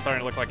is, again, starting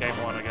to look like game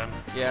 1 again.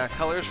 Yeah,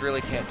 Colors really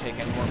can't take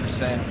any more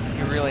percent.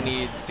 He really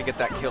needs to get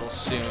that kill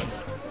soon.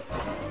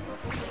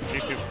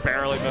 MewTwo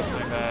barely missing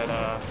that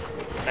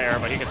air,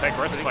 but he can take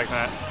risks like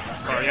that.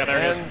 Oh, yeah, there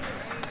it is.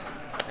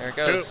 There it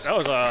goes. That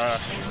was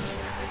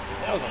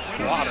a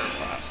slaughter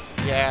fest.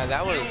 Yeah,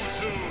 that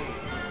was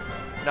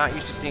not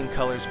used to seeing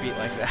Colors beat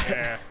like that.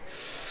 Yeah,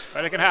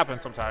 but it can happen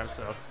sometimes,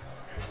 so.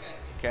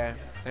 Okay,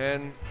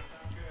 and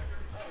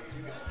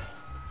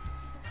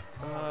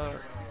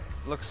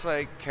looks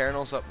like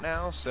Karinole's up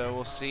now, so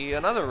we'll see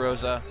another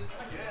Rosa.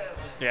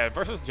 Yeah,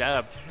 versus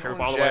Jeb.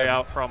 All the way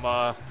out from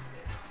the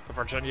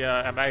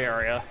Virginia MA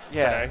area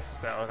today,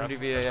 so that's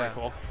pretty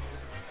cool.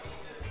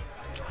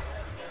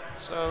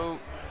 So,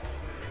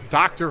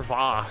 Dr.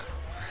 Va,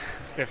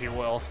 if you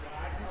will.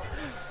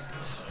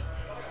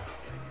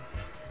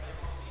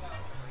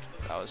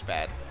 That was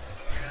bad.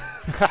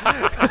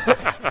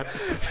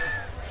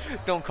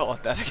 Don't call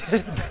it that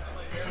again.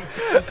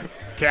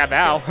 Can't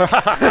now.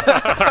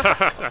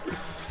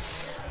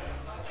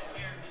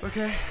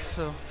 Okay,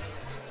 so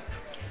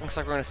looks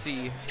like we're going to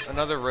see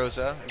another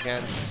Rosa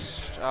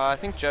against, I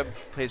think Jeb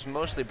plays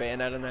mostly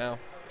Bayonetta now.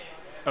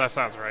 Oh, that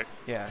sounds right.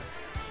 Yeah.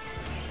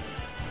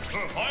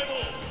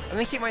 I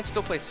think he might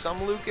still play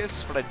some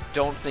Lucas, but I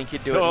don't think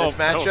he'd do it in this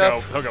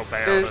matchup. He'll go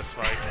Bayo in this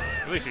fight.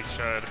 At least he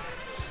should.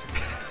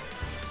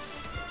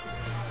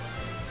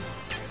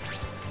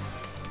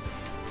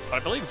 I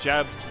believe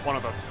Jeb's one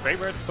of the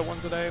favorites to win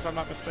today, if I'm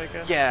not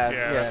mistaken. Yeah,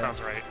 that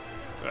sounds right.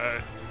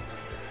 So,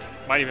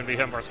 might even be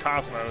him versus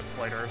Cosmos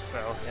later,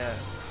 so. Yeah.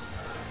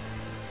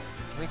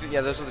 I think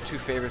that, those are the 2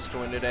 favorites to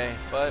win today,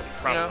 but,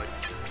 probably.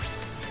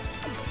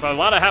 But a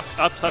lot of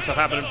upsets have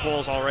happened in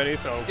pools already,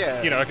 so,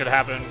 it could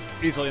happen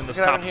easily in this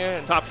top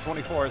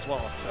 24 as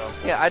well, so.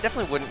 Yeah, I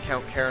definitely wouldn't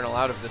count Karinole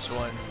out of this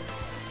one.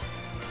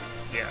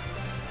 Yeah.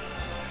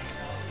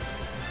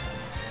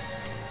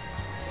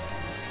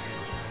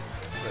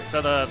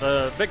 So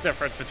the big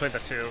difference between the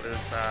two is,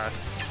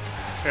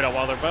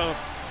 while they're both,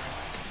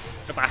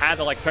 if I had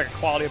to pick a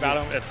quality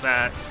about them, it's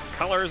that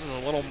Colors is a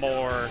little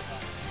more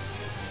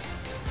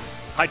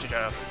Hi,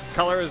 JeBB.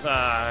 Colors,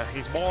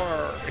 he's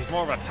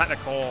more of a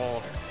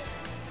technical,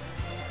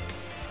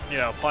 you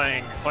know,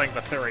 playing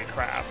the theory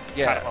craft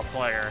kind of a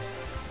player.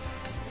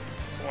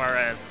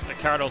 Whereas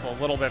Karineole's a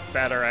little bit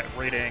better at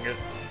reading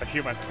the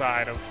human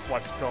side of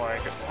what's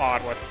going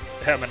on with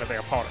him and the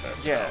opponent.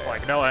 So,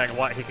 like knowing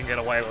what he can get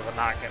away with and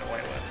not get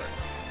away with.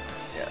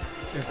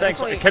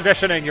 Thanks,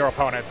 conditioning your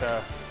opponent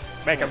to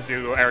make them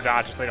do air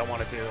dodges they don't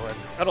want to do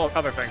and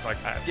other things like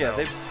that. Yeah,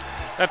 so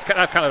that's kind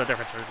of the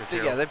difference between the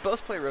two. Yeah, they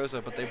both play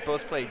Rosa, but they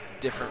both play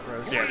different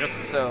Rosas. Yeah,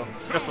 just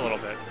a little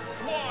bit.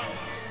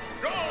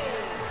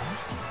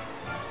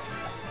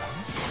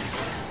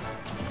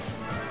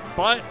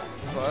 But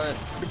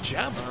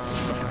Jeb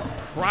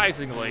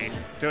surprisingly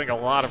doing a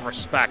lot of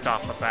respect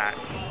off the bat.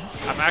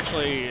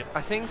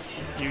 I think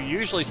you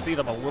usually see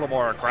them a little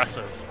more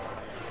aggressive.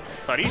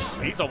 But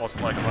he's almost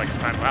like his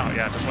time out.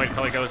 Yeah, just wait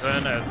until he goes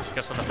in and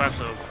gets the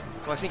defensive.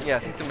 Well, I think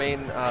the main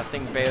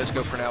thing Bayos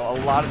go for now, a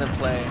lot of them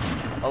play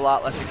a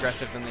lot less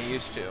aggressive than they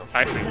used to.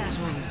 I see.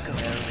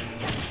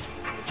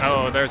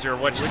 Oh, there's your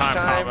witch time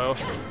combo.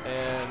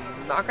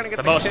 And not going to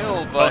get the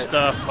kill, but...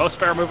 Most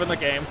fair move in the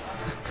game.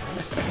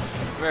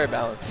 Very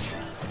balanced.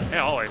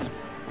 Yeah, always.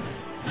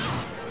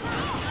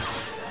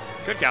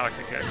 Good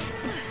galaxy kick.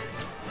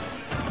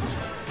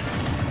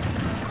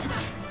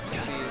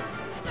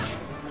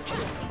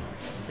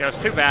 Yeah, it's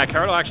too bad.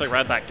 Karinole actually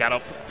read that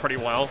get-up pretty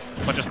well,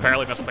 but just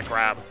barely missed the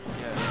grab.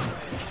 Yeah.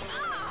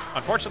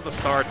 Unfortunately, the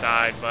star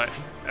died, but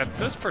at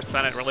this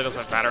percent, it really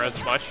doesn't matter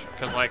as much,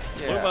 because, like,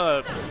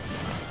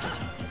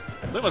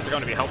 Luma's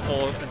going to be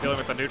helpful in dealing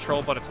with the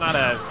neutral, but it's not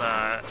as...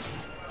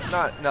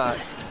 Not...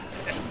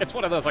 It's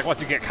one of those, like, once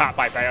you get caught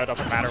by Bayo, it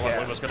doesn't matter what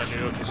Luma's going to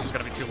do, because she's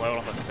going to be too low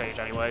on the stage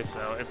anyway,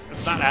 so it's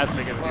not as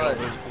big of a deal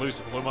to lose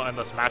Luma in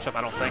this matchup,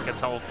 I don't think,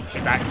 until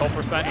she's at full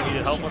percent. You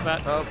needed help with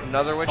that. Oh,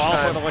 another witch time.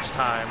 All for the witch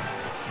time.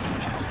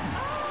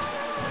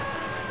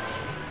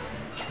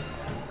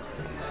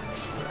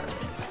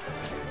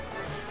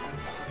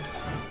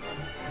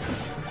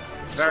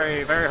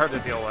 Very, very hard to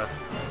deal with.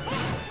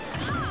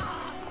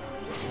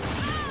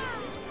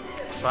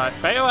 But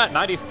Bayo at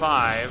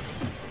 95.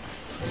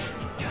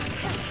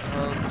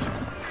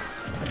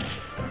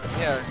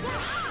 Yeah,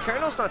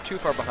 Karinole's not too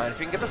far behind. If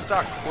he can get the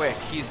stock quick,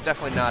 he's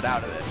definitely not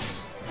out of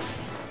this.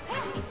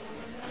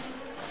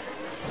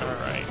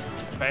 Alright.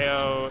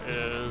 Bayo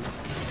is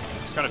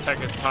just going to take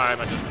his time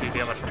and just do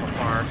damage from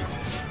afar.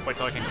 Wait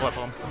till I can clip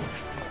him.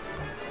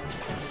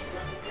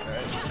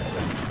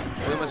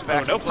 Alright. Luma's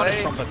back no to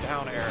play. Punish from the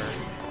down air.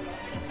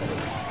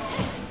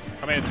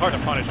 I mean, it's hard to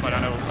punish, but I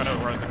know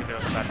Rosa can do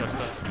it from that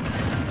distance.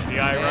 DI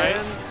right?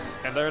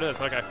 And there it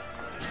is, okay.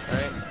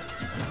 Alright.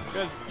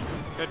 Good.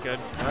 Good.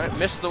 Alright,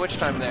 missed the witch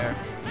time there.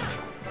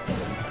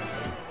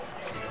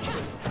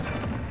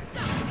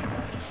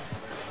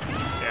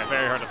 Yeah,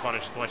 very hard to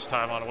punish the witch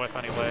time on a whip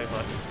anyway,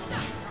 but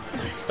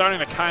starting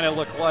to kind of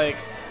look like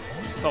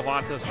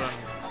Cilvanis and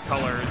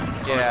Colors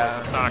as far as like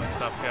the stock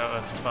stuff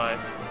goes, but...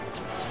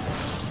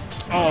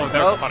 Oh,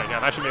 there's the punish. Yeah,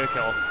 that should be a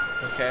kill.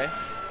 Okay.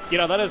 You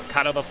know, that is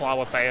kind of the flaw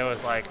with Bayo,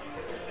 is like,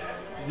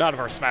 none of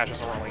her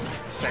smashes are really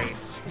safe.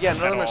 Yeah,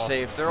 none of them are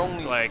safe. They're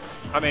only... Like,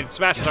 I mean,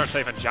 smashes aren't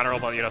safe in general,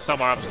 but, you know, some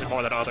are obviously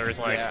more than others,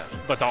 like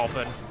the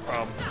Dolphin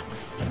from...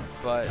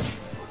 But...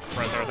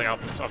 For everything up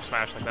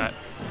smash like that.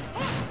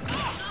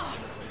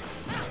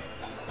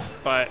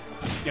 But,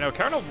 you know,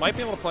 Karinole might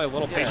be able to play a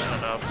little patient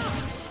enough.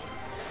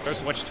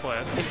 There's Witch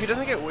Twist. If he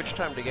doesn't get Witch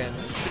timed again,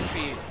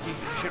 he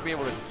should be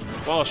able to...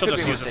 Well, she'll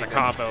just use it in the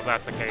combo if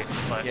that's the case,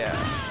 but... Yeah.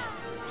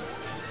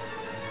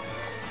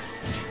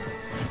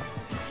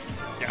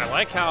 Yeah, I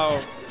like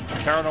how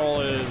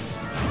Karinole is,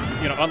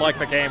 you know, unlike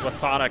the game with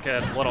Sonic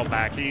and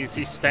Littleback,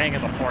 he's staying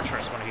in the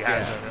fortress when he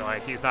has it.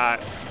 Like, he's not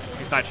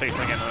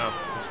chasing it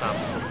and stuff.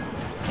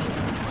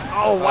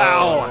 Oh,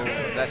 wow! Oh,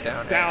 that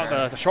down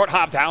air. The short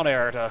hop down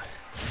air to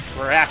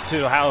react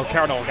to how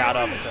Karinole got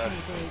up to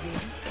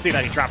see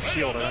that he dropped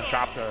shield and then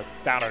dropped a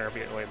down air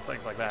immediately and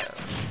things like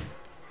that.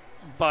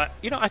 But,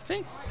 you know, I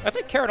think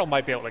Karinole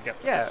might be able to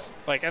get this.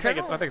 Like, I think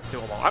it's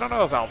doable. I don't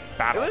know about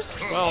Battle.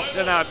 Well,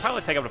 then I'd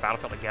probably take him to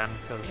Battlefield again.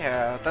 Cause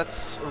yeah,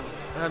 that's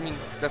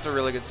a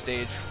really good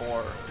stage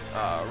for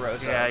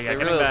Rosa. Yeah,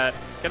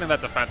 getting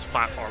that defense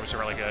platform is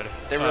really good.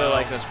 They really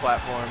like those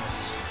platforms.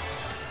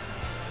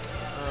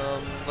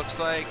 Looks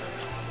like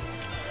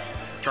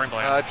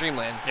Dreamland.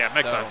 Dreamland. Yeah,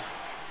 makes sense.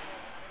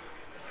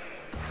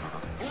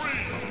 3,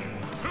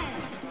 2,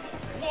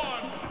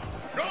 1,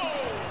 go!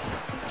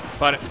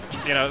 But,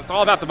 you know, it's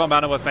all about the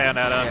momentum with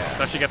Bayonetta. Yeah.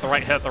 Does she get the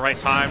right hit at the right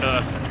time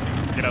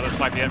to, you know, this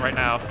might be it right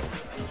now.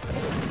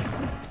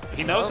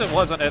 He knows it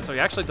wasn't it, so he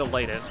actually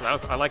delayed it. So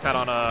I like that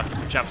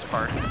on Jeb's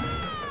part.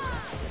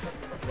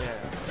 Yeah.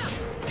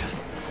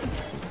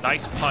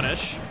 Nice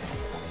punish.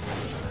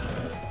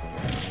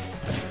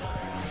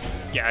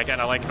 Yeah, again,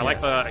 I like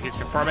he's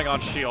confirming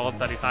on shield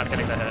that he's not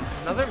getting the hit.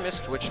 Another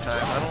missed Witch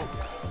time. I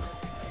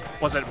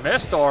don't... Was it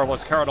missed, or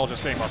was Karinole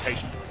just being more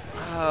patient?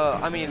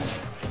 I mean,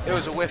 it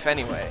was a whiff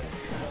anyway.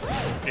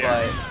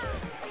 Yeah.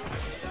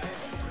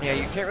 But yeah,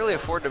 you can't really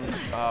afford to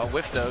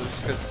whiff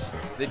those because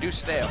they do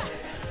stale.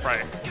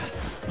 Right.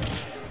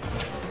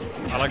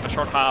 I like the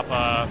short hop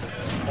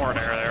forward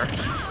air there.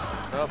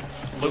 Oh,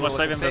 Luma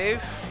saving the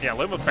save. Yeah,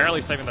 Luma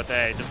barely saving the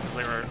day just because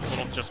they were a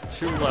little just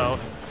too low.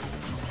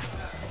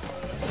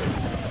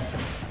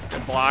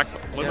 Good block.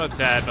 Luma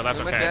dead, but that's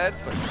Luma okay. Dead,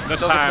 but this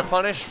still time, gets the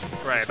punish.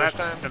 Right.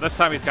 And this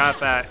time he's got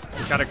that.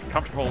 He's got a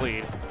comfortable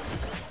lead.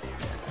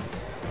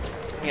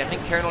 Yeah, I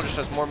think Karinole just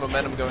has more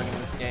momentum going in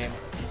this game.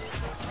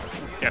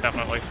 Yeah,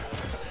 definitely.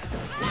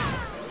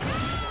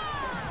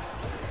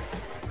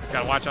 He's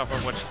got to watch out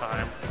for witch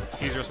time.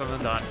 Easier said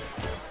than done.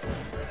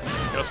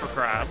 Goes for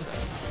crab.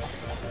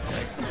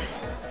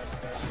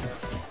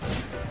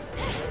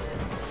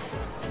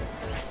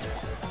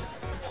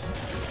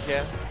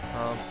 Yeah.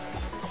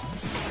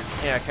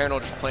 Yeah, Karinole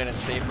just playing it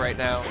safe right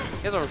now.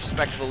 He has a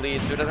respectable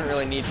lead, so he doesn't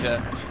really need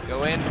to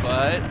go in,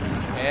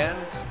 and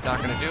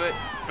not going to do it.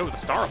 Oh, the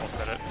star almost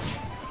did it.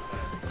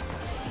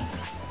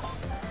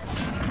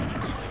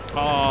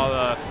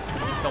 Oh,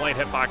 the late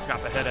hitbox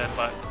got the hit in,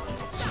 but...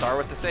 Star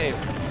with the save.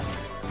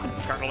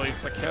 Karinole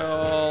leads the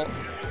kill.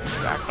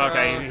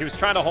 Okay, he was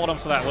trying to hold him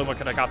so that Luma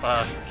could have got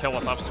the kill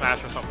with up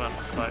smash or something,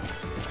 but...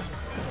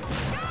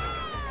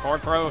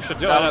 Forward throw should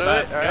do it. All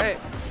right.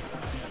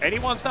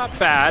 81's not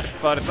bad,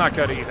 but it's not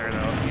good either,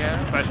 though. Yeah.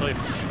 Especially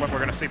what we're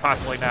going to see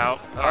possibly now.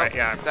 All right,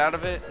 yeah. It's out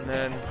of it, and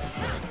then...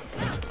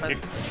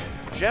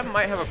 Jeb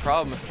might have a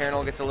problem if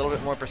Karinole gets a little bit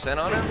more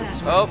percent on him.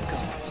 Oh.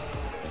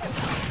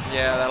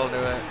 Yeah, that'll do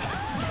it.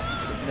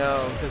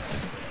 No,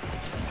 because...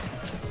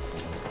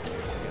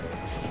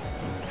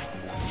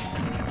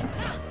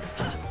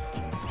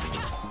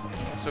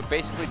 So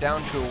basically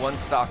down to a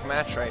one-stock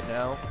match right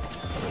now.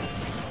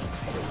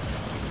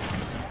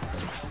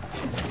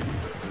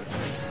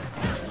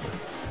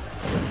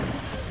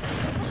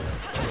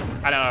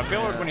 I don't know, I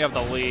feel like when you have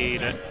the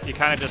lead, you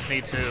kind of just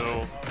need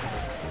to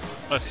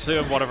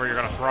assume whatever you're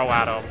going to throw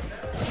at them,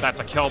 that's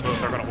a kill move,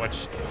 they're going to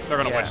witch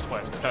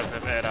twist. Because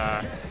if it,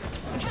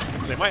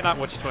 they might not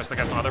witch twist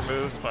against other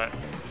moves, but,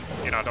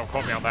 you know, don't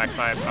quote me on that because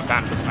I'm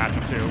bad at this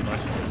matchup too, but...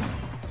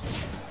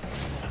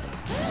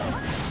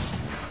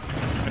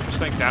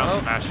 Interesting down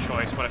smash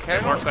choice, but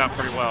it works out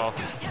pretty well.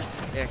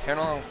 Yeah,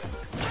 Karinole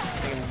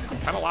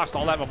kind of lost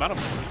all that momentum.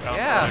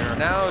 Yeah,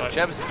 now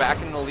Jeb's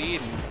back in the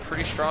lead, and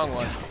pretty strong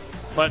one.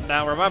 But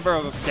now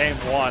remember game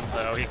one,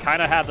 though, he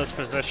kind of had this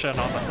position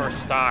on the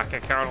first stock,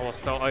 and Karinole was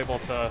still able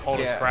to hold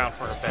his ground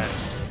for a bit.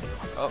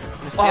 Oh,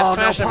 missed the up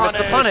smash and missed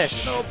the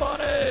punish. No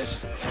punish!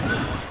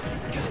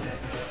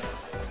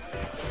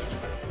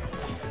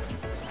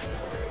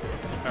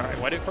 All right,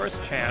 waiting for his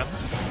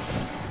chance.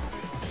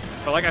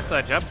 But like I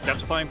said,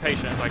 Jeb's playing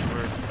patient, like we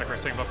were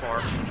saying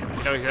before.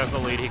 You know he has the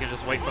lead, he can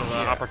just wait for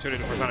the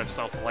opportunity to present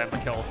itself to land the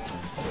kill.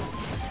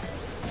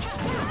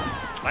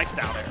 Nice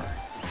down air.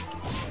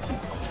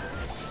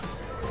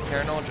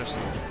 Karinole just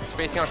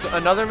spacing out.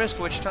 Another missed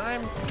witch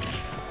time?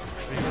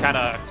 So he's kind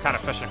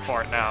of fishing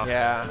for it now.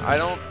 Yeah, I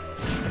don't...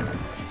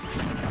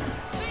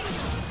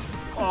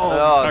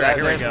 Oh, okay,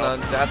 here we go.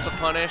 That's a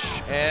punish,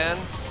 and...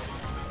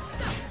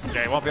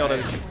 Yeah, he won't be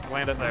able to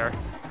land it there.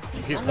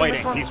 He's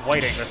waiting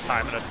this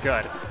time, and it's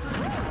good.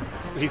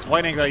 He's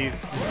waiting, though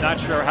he's not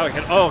sure how he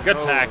can... Oh, good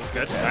tag.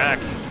 Good tag.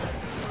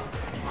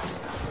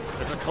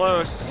 This is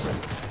close.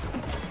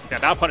 Yeah,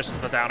 now punishes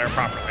the down air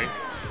properly.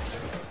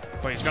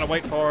 But he's gonna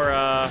wait for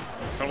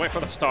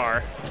the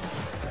star.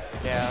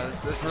 Yeah,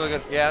 it's really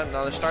good. Yeah,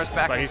 no, the star's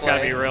back. But he's got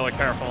to be really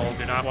careful.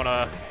 Do not want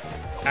to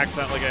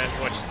accidentally get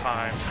witch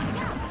time.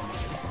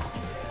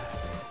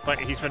 But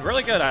he's been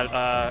really good at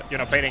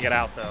baiting it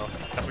out though,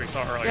 as we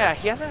saw earlier. Yeah,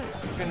 he hasn't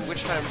been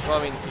witch time. Well,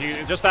 I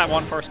mean, just that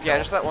one first kill. Yeah,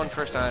 just that one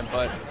first time.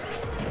 But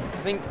I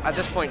think at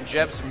this point,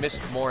 Jeb's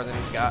missed more than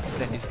he's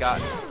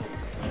gotten.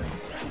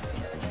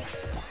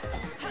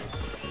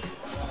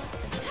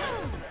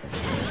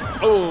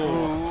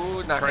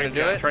 Oh, not gonna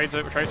do it. Trades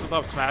with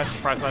up smash.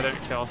 Surprised that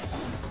didn't kill.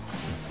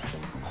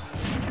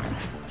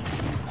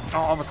 Oh,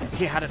 almost.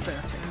 He had it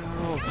there too.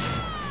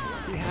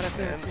 He had it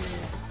there too.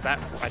 That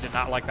I did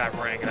not like that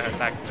ring.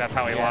 That's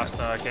how he lost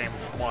game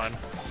one.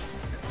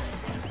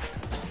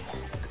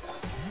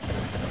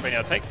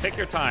 But take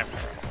your time.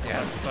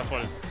 Yeah, that's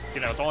what it's.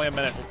 It's only a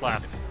minute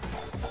left.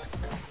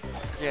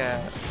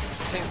 Yeah, I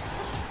think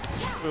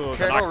Ooh,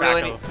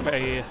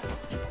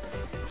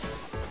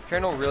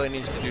 Karinole really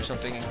needs to do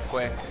something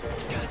quick.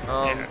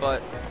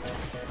 But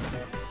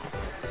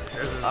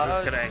this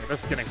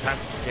is getting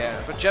tense. Yeah,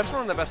 but Jeb's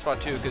not in the best spot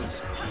too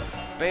because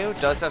Bayo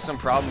does have some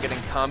problem getting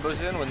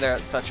combos in when they're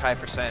at such high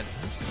percent.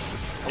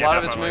 A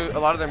lot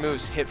of their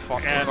moves hit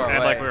far away.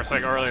 And like we were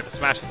saying earlier, the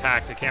smash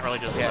attacks you can't really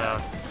just.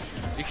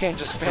 You can't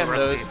just spam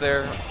those.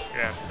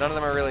 None of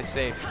them are really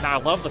safe. Now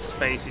I love the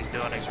space he's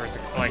doing. He's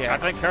like I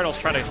think Karinole's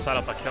trying to set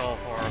up a kill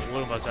for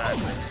Luma's end.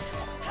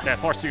 Yeah,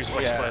 forced to use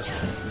witch twist.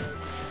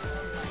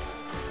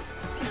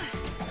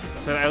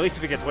 So at least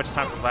if he gets witch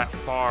time from that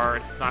far,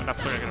 it's not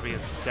necessarily going to be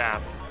his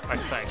death, I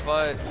think.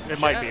 But it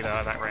might be though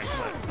at that range.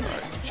 But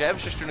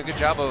Jeb's just doing a good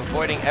job of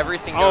avoiding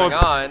everything going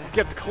on.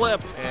 Gets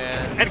clipped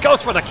and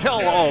goes for the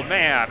kill. Oh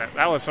man,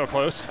 that was so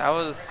close. That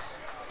was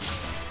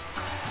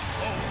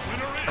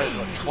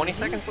 20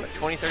 seconds,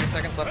 20, 30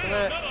 seconds left in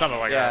that? Something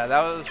like that. Yeah,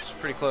 that was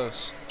pretty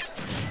close.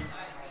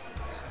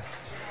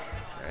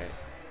 Right.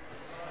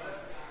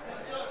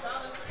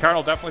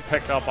 Karinole definitely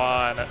picked up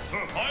on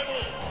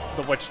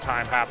the which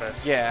time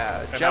happens.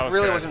 Yeah, Jeff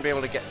really wasn't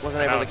able to get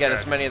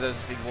as many of those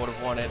as he would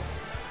have wanted.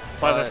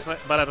 But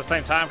at the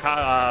same time,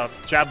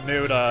 Jeb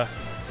knew to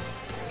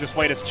just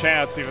wait his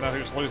chance, even though he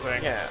was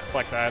losing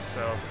like that.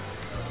 So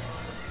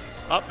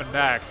up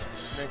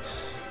next,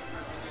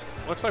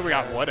 looks like we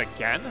got Wood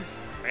again.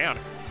 Man,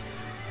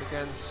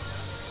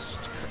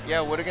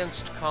 Wood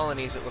against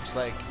Colonies. It looks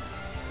like.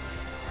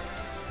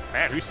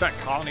 Man, who sent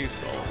Colonies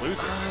to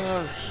losers?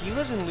 He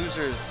was in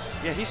losers.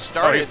 Yeah, he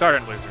started. Oh, he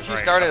started in losers. He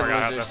started in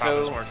losers.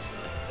 So, this works.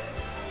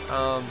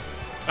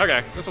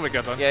 Okay, this will be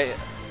good then. Yeah,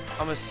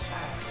 I'm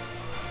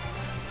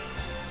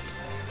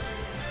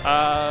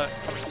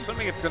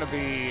assuming it's going to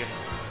be.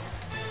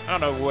 I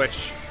don't know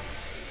which.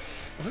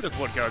 Who does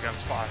Wood go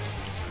against Fox?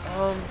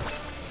 Who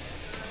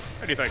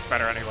do you think's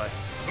better anyway?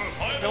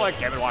 I feel like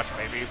Game & Watch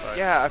maybe, but.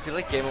 Yeah, I feel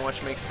like Game &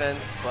 Watch makes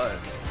sense, but.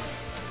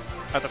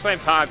 At the same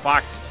time,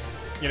 Fox,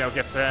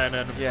 gets in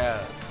and.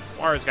 Yeah.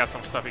 Wario's got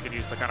some stuff he could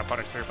use to kind of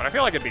punish through, but I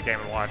feel like it'd be Game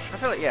 & Watch. I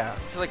feel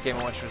like Game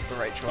 & Watch was the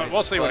right choice. But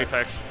we'll see what he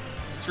picks.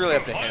 It's really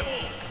up to him.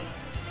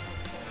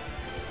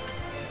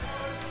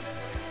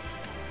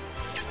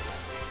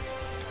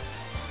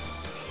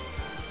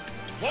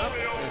 He's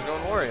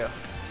going Wario.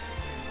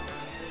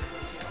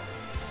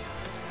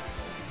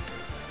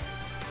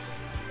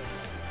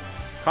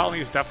 Colony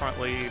is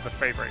definitely the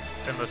favorite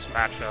in this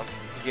matchup.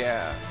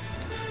 Yeah.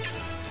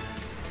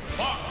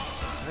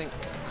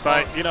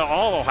 But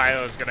all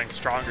Ohio is getting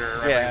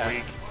stronger every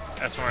week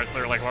as far as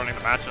they're learning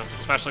the matchups,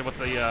 especially with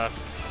the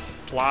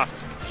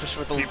loft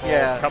people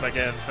coming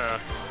in to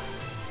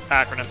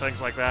Akron and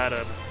things like that,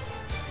 and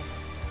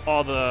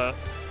all the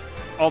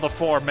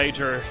 4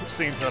 major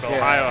scenes that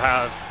Ohio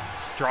have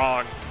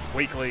strong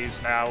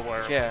weeklies now,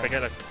 where they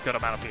get a good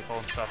amount of people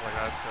and stuff like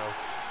that. So,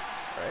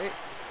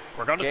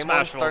 we're going to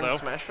Smashville though.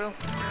 Smashville?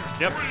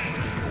 Yep.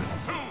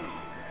 2,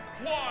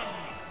 1,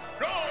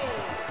 go!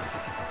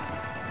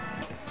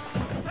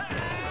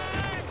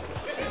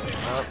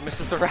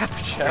 Misses the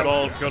rapid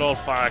shot. Good old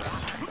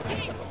Fox.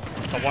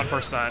 The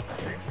 1%.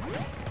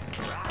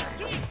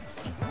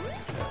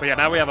 But yeah,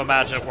 now we have a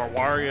matchup where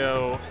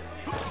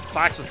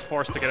Fox is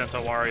forced to get into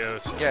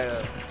Wario's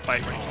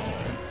fight range.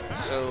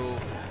 So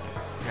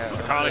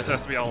Colonies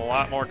has to be a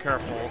lot more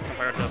careful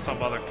compared to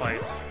some other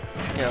fights.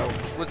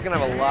 Wood's gonna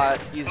have a lot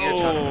easier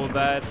time.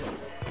 That.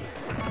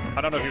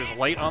 I don't know if he was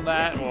late on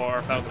that or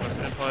if that was a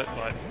misinput,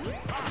 but.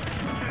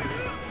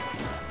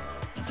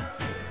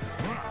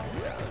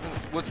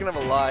 Wood's gonna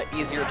have a lot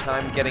easier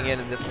time getting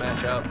in this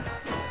matchup,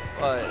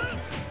 but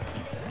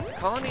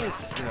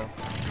Colonies,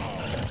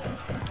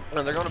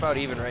 they're going about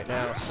even right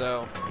now,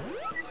 so.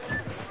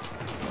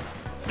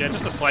 Yeah,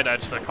 just a slight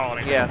edge to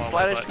Colonies. Yeah,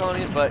 slight edge to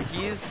Colonies, but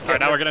he's. All right,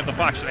 now we're getting into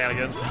Fox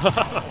shenanigans.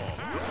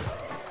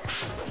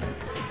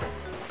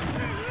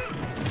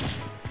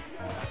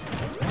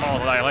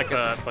 I like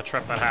the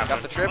trip that happened.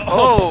 Got the trip.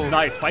 Oh,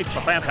 nice. Bites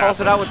the fantastic. Calls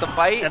it out with the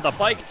bite. And the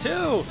bike,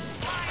 too.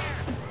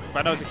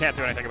 But knows he can't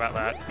do anything about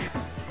that.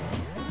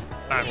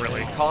 Not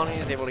really. Colony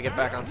is able to get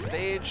back on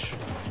stage.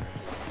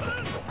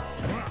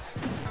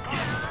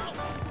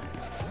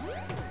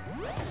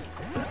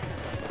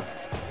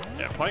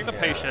 Yeah, playing the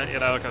patient,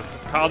 because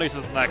Colonies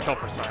isn't that kill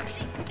percent.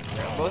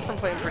 Yeah, both of them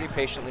playing pretty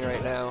patiently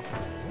right now.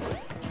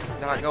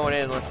 Not going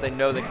in unless they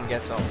know they can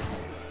get some.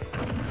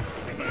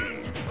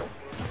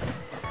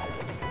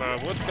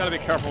 Wood's got to be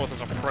careful with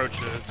his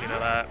approaches,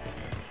 that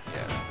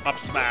up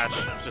smash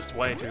is just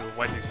way too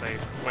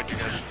safe, way too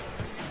good.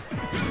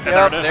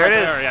 And there it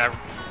is. Yeah.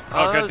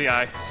 Oh, good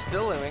DI.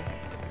 Still living.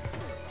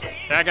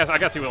 Yeah, I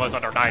guess he was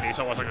under 90,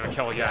 so it wasn't gonna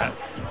kill yet.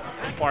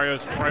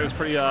 Wario's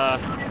pretty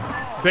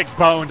big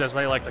boned, as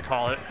they like to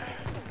call it.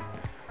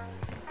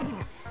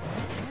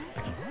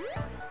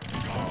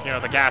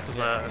 The gas is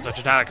a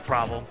genetic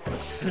problem.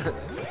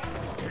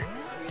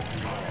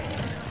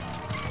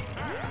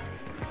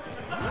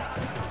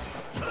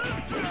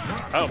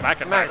 Oh,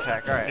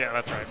 MacAttk. All right. Yeah,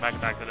 that's right.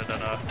 MacAttk did it in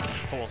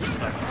pools and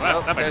stuff.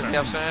 So that there's makes sense. the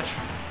up smash.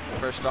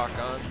 First stock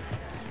on.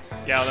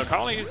 Yeah, the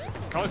Colonies in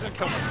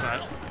kill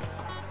percent.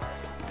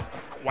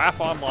 WAF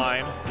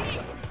online.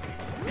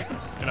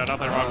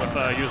 Nothing wrong with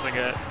using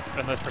it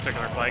in this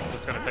particular fight because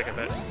it's going to take a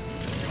bit.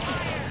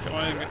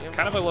 Going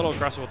kind of a little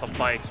aggressive with the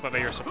bikes, but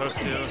maybe you're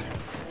supposed to.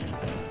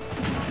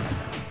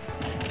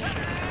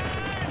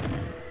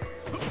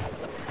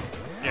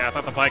 Yeah, I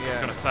thought the bike was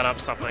going to set up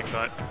something,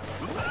 but.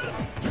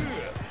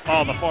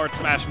 Oh, the forward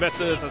smash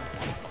misses, and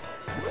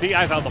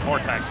DI's out of the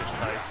vortex, which is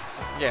nice.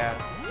 Yeah.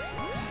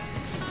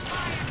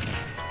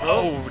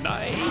 Oh,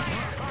 nice.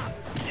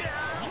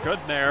 Good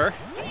nair.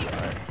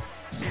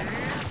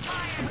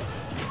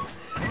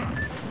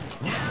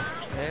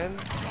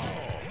 And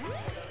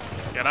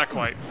yeah, not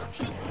quite.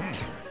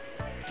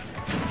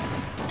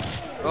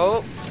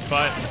 Oh.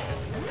 But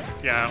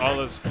yeah, all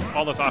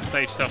this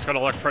offstage stuff's gonna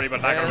look pretty,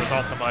 but not gonna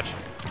result so much.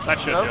 That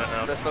should do it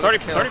though.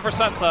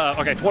 30%'s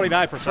okay,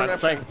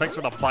 29%. Thanks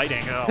for the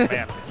biting. Oh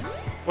man.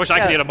 Wish I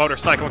could get a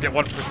motorcycle and get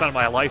 1% of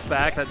my life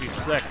back. That'd be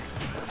sick.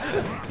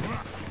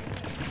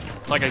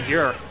 It's like a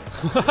year.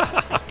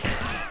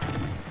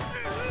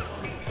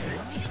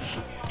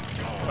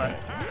 But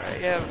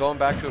yeah, I'm going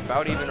back to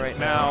about even right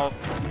now.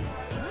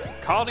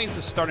 Colonies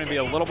is starting to be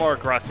a little more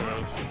aggressive.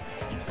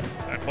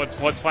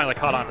 What's finally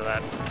caught on to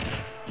that?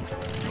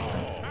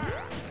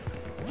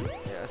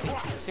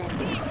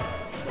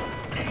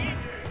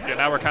 Yeah,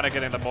 now we're kind of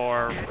getting the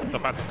more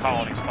defensive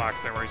Colonies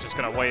Fox there, where he's just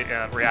going to wait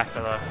and react to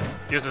the...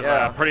 Uses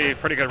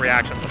pretty good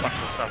reactions to a bunch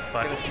of stuff.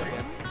 But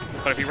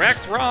if he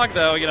reacts wrong,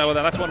 though, you know,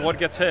 then that's when one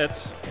gets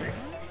hit.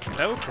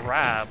 No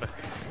grab.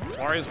 Does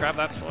Wario's grab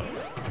that slow?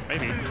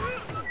 Maybe.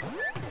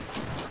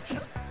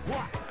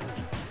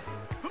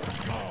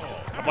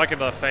 I'm liking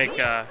the fake...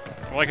 I'm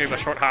liking the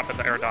short hop and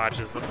the air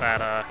dodges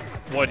that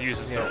Wood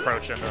uses to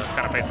approach and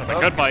kind of bait something.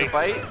 Good bite.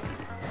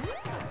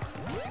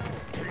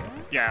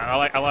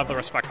 Yeah, I love the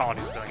respect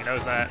Colonies is doing. He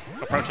knows that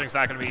approaching is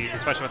not going to be easy,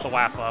 especially with the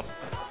laugh up.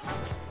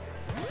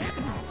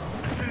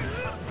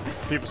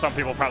 Some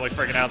people probably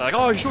freaking out. They're like,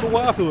 oh, you should have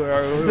laughed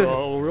there.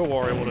 Real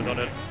Wario would have done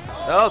it.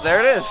 Oh, there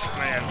it is.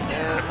 Man,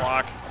 good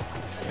block.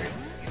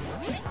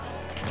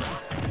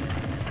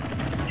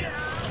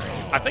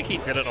 I think he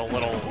did it a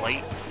little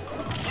late.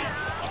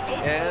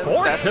 And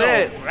that's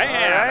it.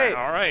 Man,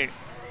 all right.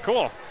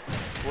 Cool.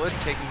 Wood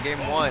taking game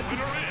 1.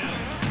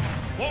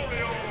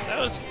 That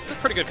was a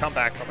pretty good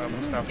comeback from him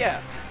and stuff. Yeah.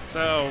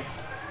 So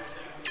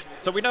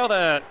we know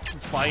that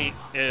fight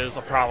is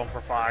a problem for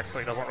Fox, so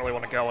he doesn't really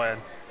want to go in.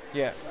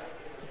 Yeah.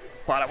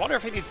 But I wonder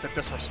if he needs to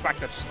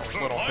disrespect it just a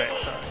little bit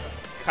to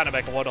kind of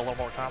make Wood a little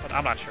more confident.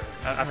 I'm not sure.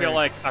 I feel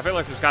like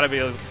there's got to be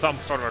some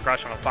sort of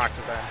aggression on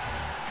Fox's end.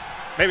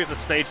 Maybe it's a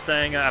stage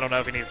thing. I don't know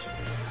if he needs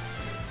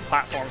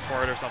platforms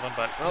for it or something,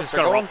 but he's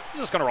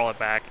just gonna roll it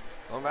back.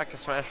 Going back to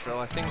Smashville,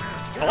 I think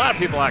a lot of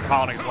people at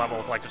Colonies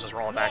levels like to just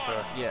roll it back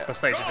to the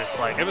stage and just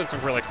like, if it's a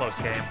really close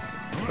game.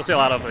 We'll see a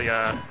lot of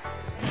the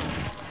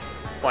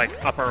like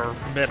upper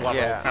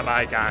mid-level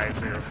MI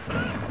guys who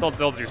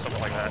they'll do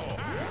something like that.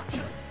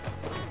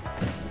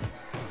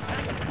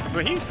 So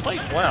he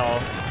played well,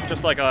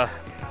 just a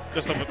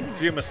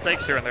few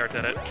mistakes here and there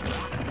did it.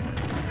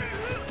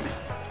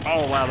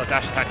 Oh wow, the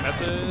dash attack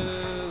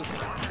misses.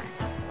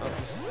 Oh,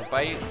 this is the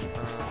bite.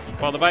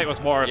 Well, the bite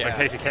was more in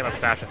case he came up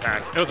with dash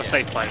attack. It was a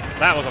safe bite.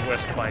 That was a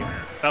whisked bite.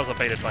 That was a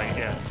baited bite,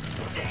 yeah.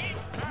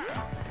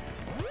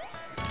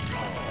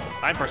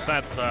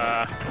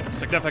 9%,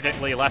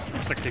 significantly less than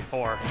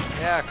 64.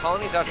 Yeah,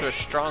 Colony's out to a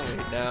strong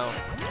lead now.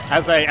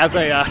 As a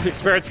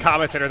experienced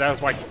commentator,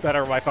 that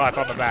are my thoughts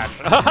on the match.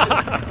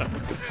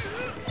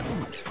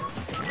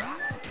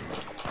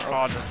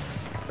 Oh,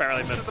 just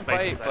barely missed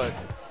spaces. But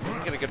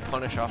you get a good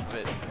punish off of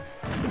it.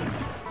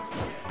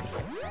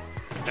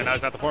 And now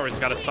he's at the point where he's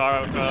got to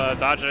start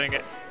dodging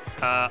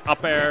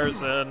up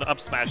airs and up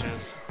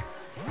smashes.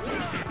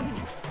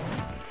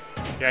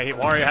 Yeah,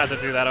 Wario had to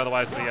do that,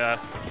 otherwise the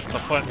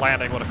foot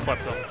landing would have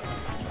clipped him.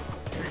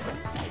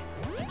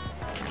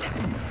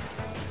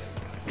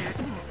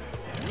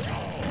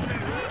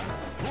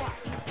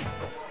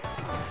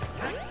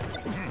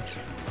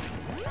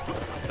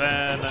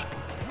 Then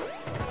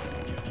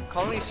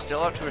Colony's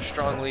still up to a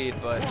strong lead,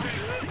 but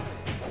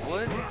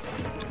Wood?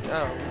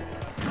 Oh.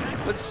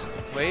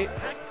 Wait.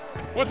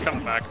 Wood's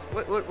coming back.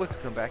 Wood's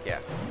coming back, yeah.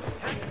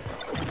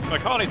 The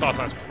Colony's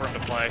also has room to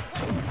play.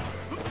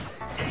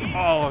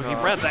 Oh, he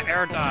read the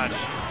air dodge.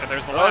 And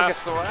there's the laugh.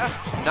 Gets the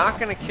laugh. Not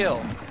gonna kill.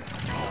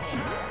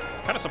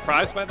 Kind of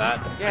surprised by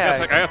that. Yeah.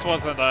 I guess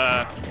wasn't.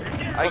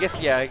 I guess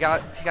he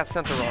got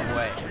sent the wrong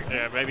way.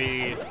 Yeah,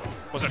 maybe.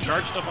 Was it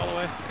charged up all the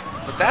way?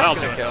 But that's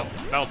gonna kill.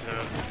 That'll do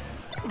it.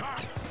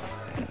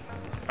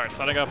 All right,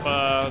 setting up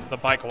the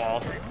bike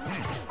wall.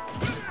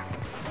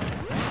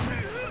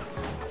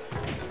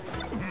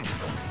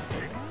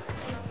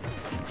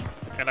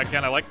 And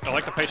again, I like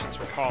the patience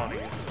for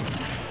Colonies.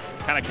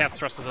 Kind of can't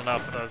stress this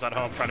enough for those at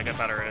home trying to get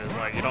better. Is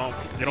like you don't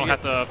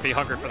have to be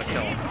hungry for the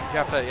kill. You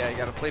have to you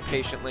gotta play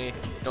patiently.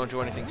 Don't do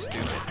anything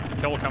stupid.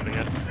 Kill will come to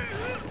you.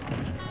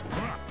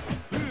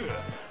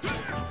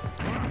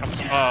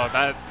 Oh,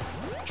 that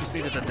just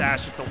needed to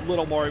dash just a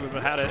little more. We would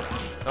have had it.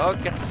 Oh,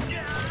 it gets.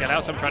 Yeah, now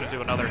I'm trying to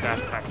do another dash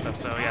attack stuff.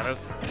 So yeah,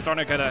 that's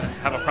starting to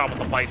have a problem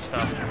with the bite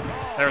stuff.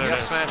 There it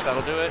is. Smash,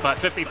 that'll do it. But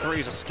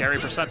 53 is a scary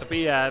percent to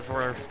be at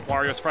for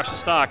Wario's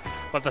freshest stock.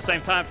 But at the same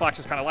time, Fox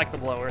is kind of like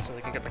them lower, so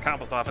he can get the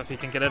combos off if he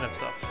can get in and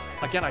stuff.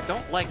 Again, I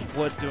don't like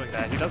Wood doing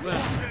that. He doesn't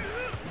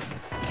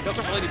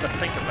really need to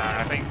think about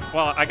it. I think.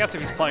 Well, I guess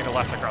if he's playing a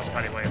less aggressive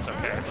anyway, it's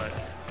okay. But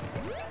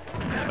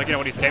like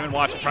when he's Game &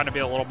 Watch and trying to be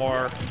a little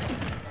more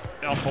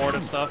on board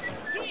and stuff.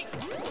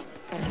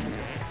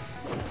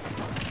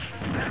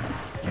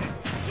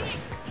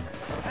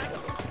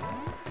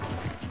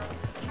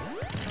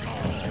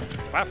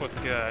 Laugh was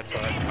good,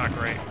 but not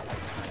great.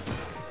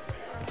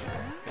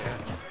 Yeah.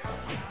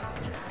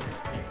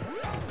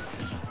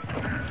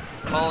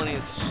 Colony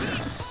is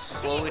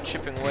slowly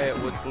chipping away at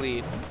Wood's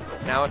lead.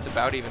 Now it's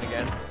about even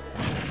again.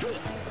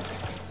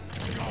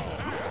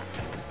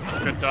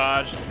 Good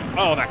dodge.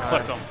 Oh, that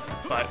clipped him,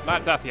 but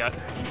not death yet.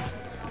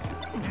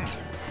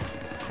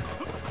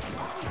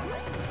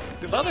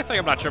 See, the other thing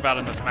I'm not sure about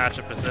in this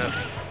matchup is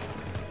if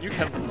you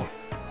can,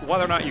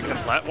 whether or not you can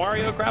let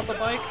Wario grab the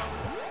bike.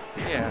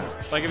 Yeah.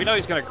 It's like if you know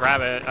he's gonna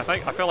grab it, I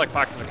feel like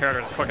Fox as a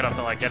character is quick enough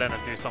to like get in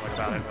and do something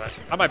about it, but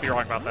I might be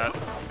wrong about that.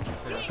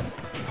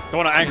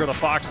 Don't want to anger the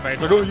Fox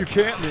mates. Like, oh, you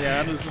can't,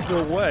 man. There's just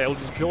no way. He'll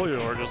just kill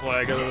you, or just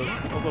like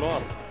flip it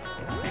off.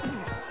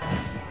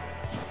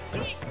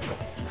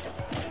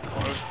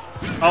 Close.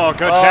 Oh,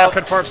 good jab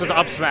confirms with the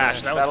up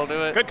smash. That'll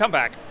do it. Good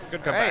comeback.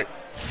 Good comeback.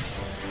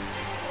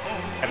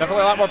 And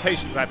definitely a lot more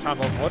patience that time.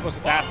 Wood was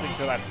adapting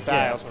to that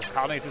style, so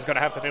Colonies is going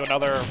to have to do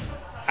another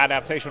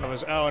adaptation of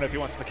his own if he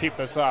wants to keep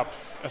this up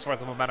as far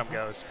as the momentum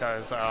goes,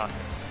 because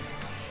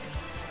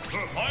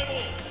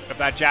if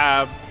that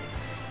jab,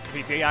 if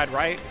he DI'd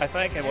right, I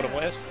think, and would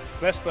have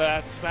missed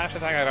that smash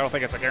attack, I don't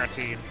think it's a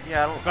guaranteed.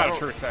 Yeah, it's not a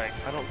true thing.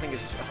 I don't think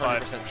it's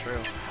 100%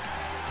 true.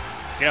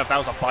 Yeah, if that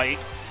was a bite.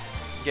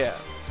 Yeah.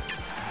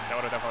 That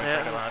would have definitely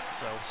traded that.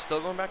 So still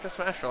going back to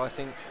smash roll, I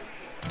think.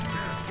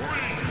 3,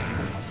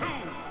 2,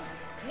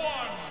 1,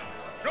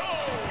 go!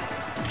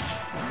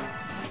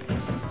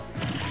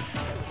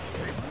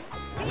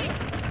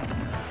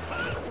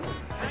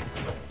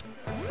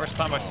 First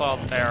time I saw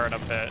there in a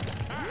bit.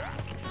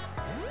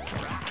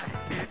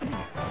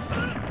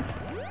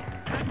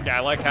 Yeah, I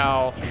like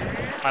how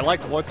I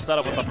liked Wood's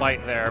setup with the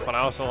bite there, but I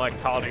also liked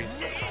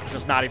Colonies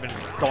just not even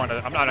going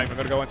to. I'm not even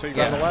going to go until you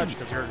grab the ledge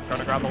because you're going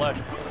to grab the ledge.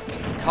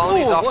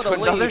 Colonies off to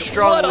another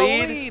strong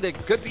lead. A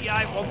good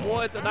DI from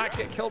Wood to not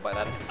get killed by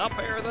that up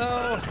air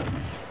though.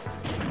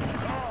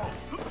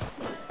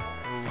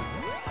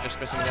 Just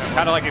missing that.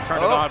 Kind of like he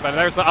turned it on, but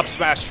there's the up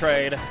smash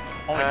trade.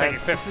 Only taking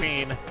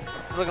 15. This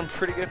is looking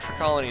pretty good for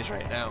Colonies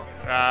right now.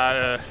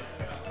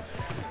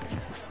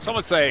 Some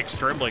would say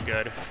extremely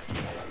good.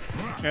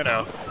 You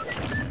know,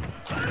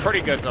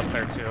 pretty good's up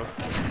there too.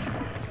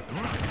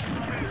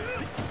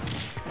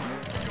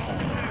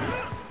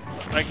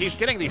 Like he's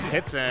getting these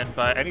hits in,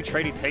 but any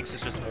trade he takes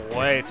is just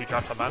way too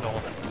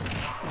detrimental.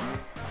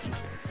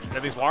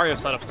 And these Wario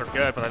setups, they're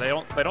good, but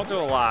they don't do a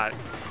lot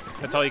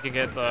until you can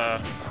get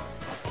the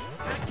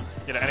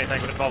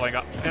anything involving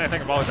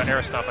the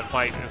air stuff and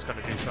fight is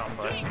going to do something.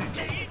 But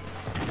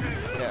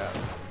yeah.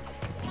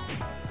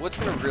 Wood's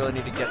going to really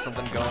need to get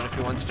something going if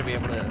he wants to be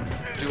able to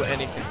do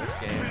anything this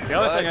game. The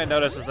other thing I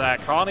noticed is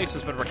that Colonies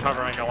has been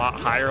recovering a lot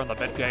higher on the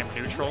mid-game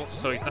neutral,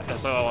 so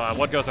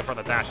Wood goes in for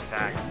the dash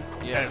attack.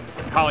 Yeah.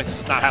 And Colonies is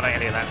just not having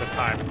any of that this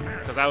time,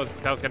 because that was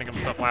getting him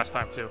stuff last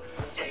time too.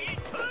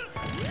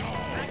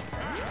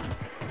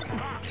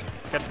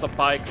 Gets the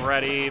bike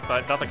ready,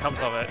 but nothing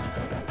comes of it.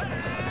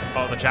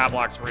 Oh, the jab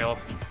block's real.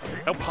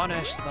 No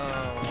punish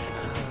though.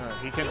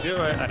 He can do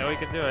it. I know he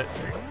can do it.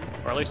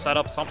 Or at least set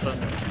up something.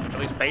 At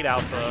least bait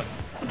out the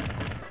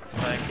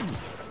thing.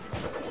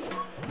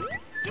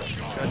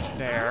 Good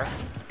there.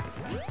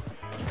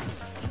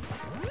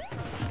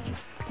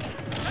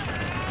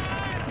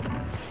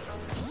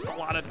 Just a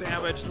lot of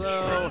damage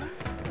though.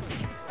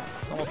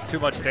 Almost too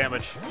much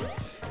damage.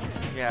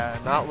 Yeah,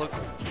 not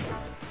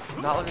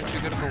looking too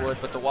good for Wood,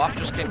 but the waft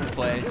just came into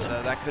play,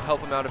 so that could help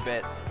him out a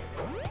bit.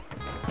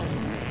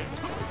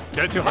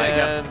 Did it too high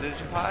again. Did it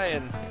too high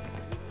and.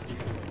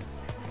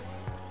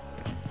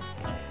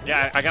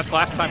 Yeah, I guess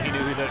last time he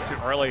knew he did it too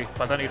early,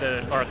 but then he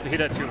did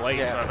it too late.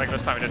 Yeah. So I think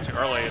this time he did it too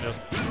early,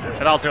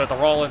 and I'll do it. The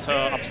roll into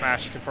up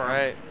smash confirm.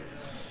 Right.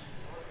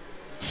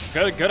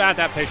 Good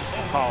adaptation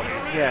from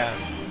Colonies. Yeah.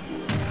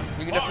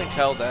 You can definitely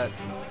tell that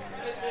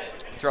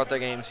throughout their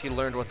games he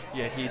learned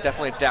he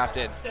definitely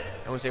adapted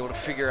and was able to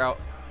figure out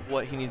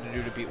what he needed to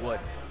do to beat Wood.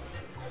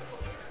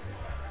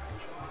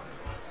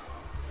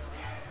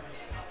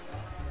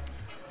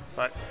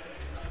 But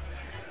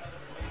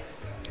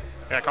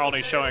yeah,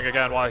 Colony's showing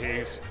again why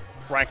he's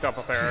ranked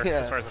up there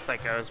as far as the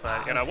state goes.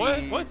 But you know,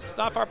 Wood's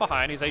not far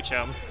behind. He's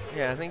HM.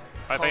 Yeah, I think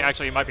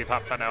actually he might be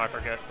top 10 now. I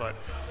forget, but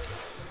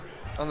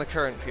on the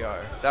current PR,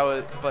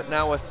 but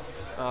now with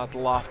the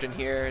loft in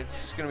here,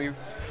 it's gonna be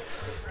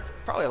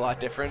probably a lot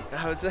different.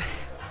 I would say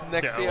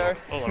next PR. A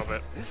little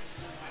bit.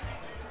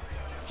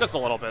 Just a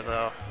little bit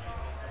though.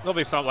 There'll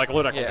be some like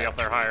Ludic will be up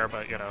there higher,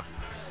 but you know.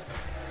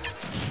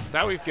 So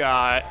now we've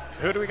got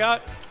who do we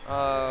got?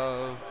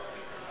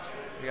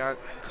 We got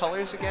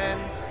Colors again.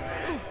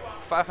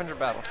 500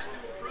 battles.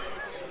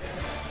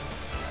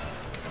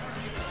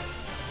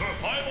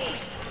 Survival.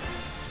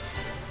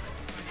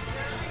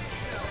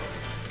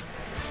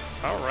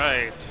 All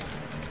right.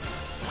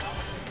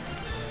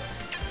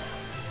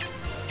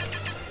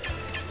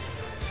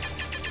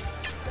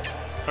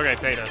 Okay,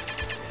 Deydis.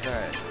 All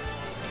right.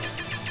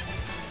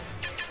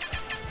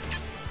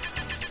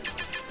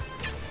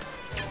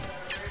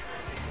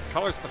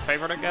 Color's the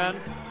favorite again,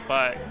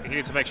 but he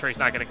needs to make sure he's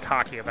not getting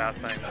cocky about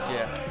things.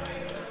 Yeah.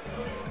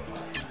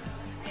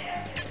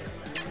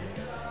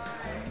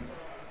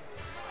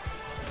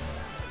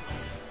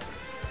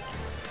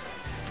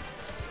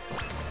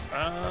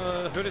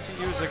 Who does he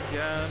use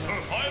again?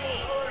 Survival.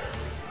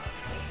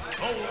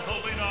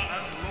 Rosalina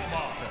and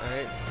Luma. All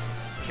right.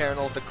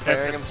 Karinole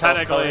declaring It's himself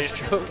technically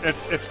coach.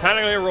 it's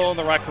technically a rule in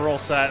the rec rule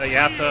set that you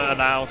have to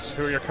announce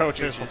who your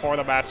coach is before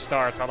the match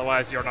starts.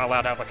 Otherwise, you're not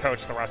allowed to have a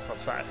coach the rest of the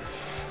set.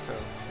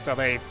 So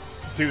they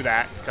do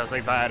that because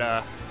they've had.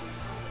 I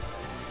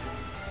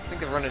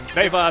think they've run into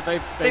they've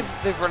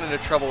run into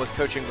trouble with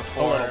coaching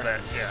before. A little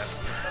bit, yeah.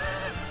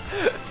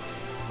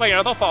 But you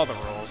know, they'll follow the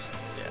rules.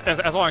 Yeah.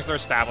 As long as they're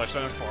established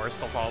and enforced,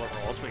 they'll follow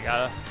the rules. We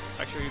gotta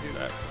make sure you do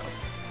that. So.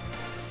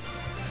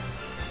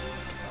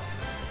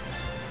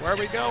 Where are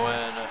we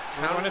going?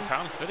 We're going to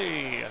Town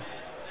City.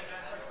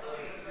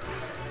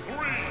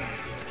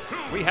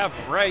 We have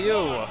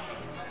Ryu.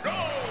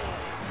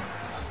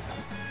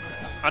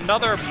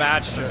 Another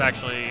match that's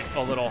actually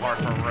a little hard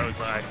for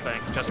Rosa, I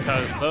think, just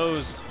because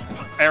those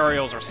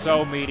aerials are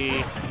so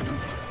meaty.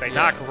 They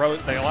lock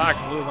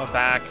Luma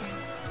back.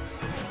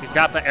 He's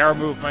got the air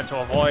movement to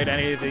avoid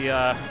any of the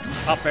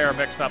up air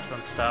mix-ups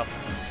and stuff.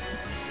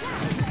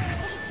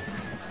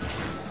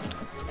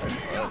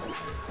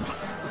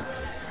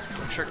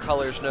 I'm sure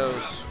Colors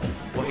knows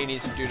what he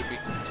needs to do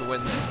to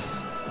win this.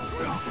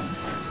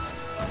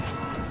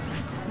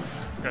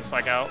 Good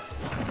psych out.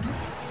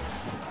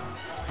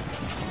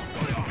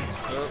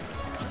 Oh.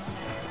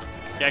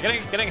 Yeah,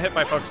 getting hit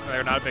by folks in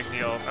there, not a big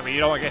deal. I mean, you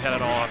don't want to get hit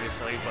at all,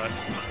 obviously, but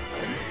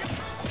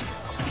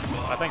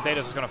I think Deydis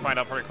is going to find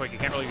out pretty quick. You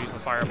can't really use the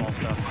fireball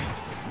stuff.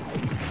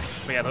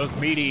 But yeah, those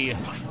meaty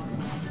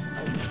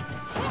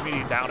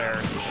down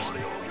airs are just...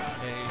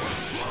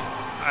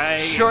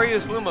 Sure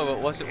used Luma, but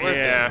was it worth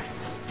it?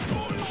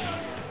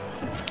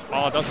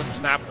 Oh, it doesn't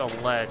snap the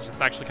ledge.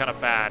 It's actually kind of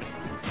bad.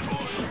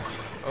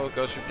 Oh, it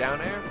goes for down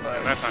air?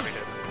 But that time he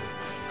did.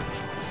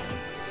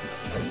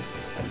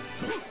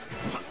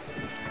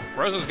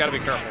 Rosa's got to be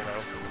careful,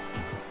 though.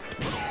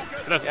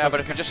 But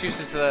if he just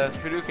uses the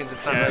Hadoukens,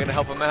 it's not really going to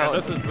help him out.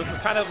 This is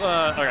kind of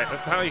okay.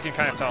 This is how you can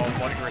kind of tell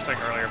what you were saying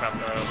earlier about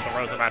the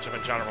Rosa matchup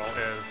in general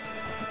is.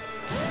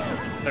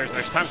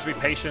 There's times to be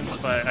patient,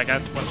 but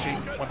again,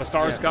 when the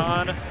star's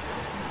gone,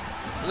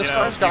 when the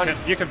star's gone,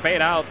 you can bait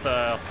out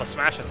the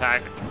smash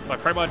attack, but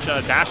pretty much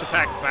dash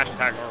attack and smash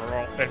attack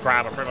and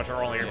grab are pretty much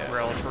our only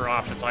real true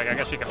options. Like I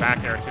guess you can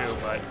back air too,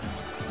 but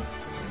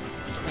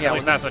at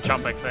least that's a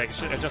jumping thing.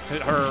 It just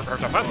her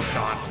defense is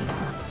gone.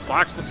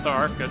 Blocks the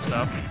star, good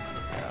stuff.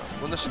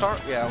 When the star,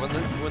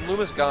 when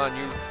Luma's gone,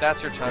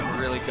 that's your time to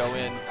really go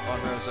in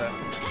on Rosa.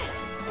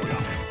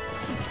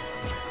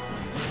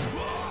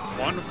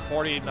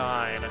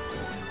 149.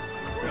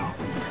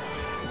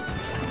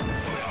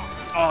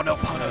 Oh, no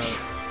punish.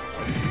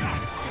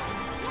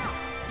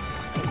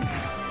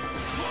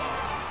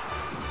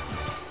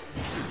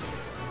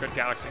 Good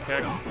galaxy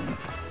kick.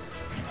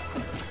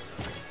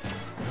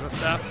 Is this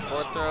death?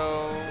 Forward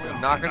throw.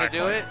 Not going to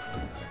do it.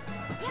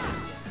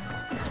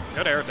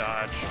 Good air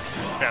dodge.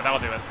 Yeah, that'll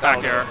do it.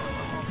 Back air.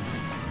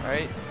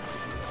 Alright.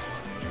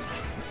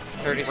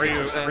 36%.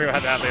 Ryu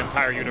had to have the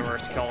entire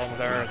universe kill him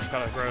there. It's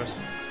kind of gross.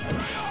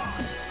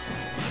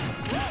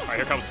 Alright,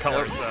 here comes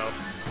Colors, though.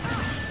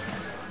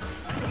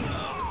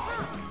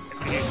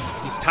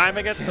 He's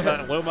timing it so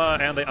that Luma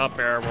and the up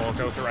air will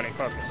go through any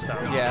focus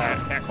stuff. So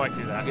can't quite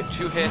do that. You get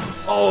 2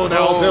 hits. Oh,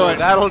 that'll do it.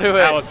 That'll do it.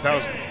 That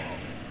was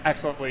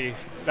excellently.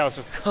 That was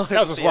just well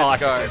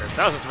executed.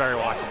 That was just very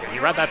well executed.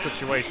 You read that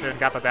situation,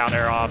 got the down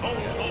air off. I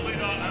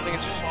think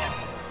it just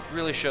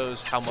really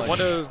shows how much. What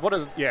does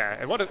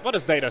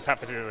Deydis have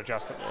to do to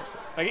adjust to this?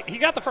 Like, he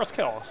got the first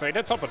kill, so he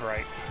did something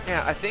right.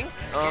 Yeah, I think.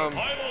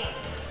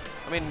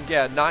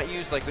 Not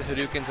use like the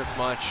Hadoukens as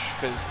much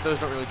because those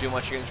don't really do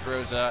much against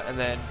Rosa, and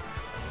then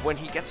when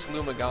he gets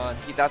Luma gone,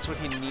 that's what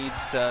he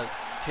needs to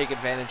take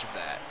advantage of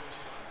that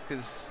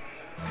because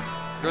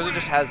Rosa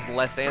just has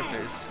less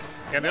answers.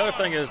 And the other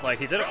thing is, like,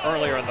 he did it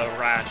earlier in the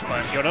match,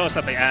 but you'll notice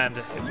at the end,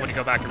 when you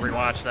go back and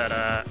rewatch, that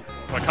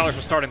when Colors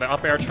was starting the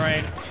up air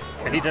train,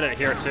 and he did it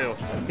here too,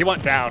 he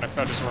went down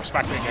instead of just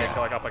respecting it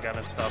going up again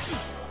and stuff.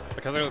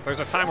 Because there's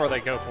a time where they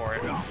go for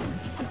it.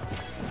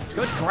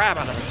 Good grab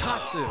out of the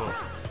Tatsu.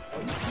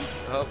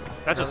 Oh,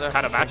 that's just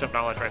kind of matchup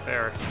knowledge right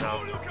there.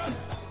 So.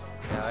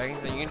 Yeah, you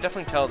can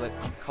definitely tell that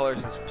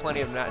Colors has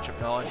plenty of matchup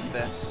knowledge with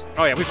this.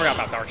 Oh yeah, we forgot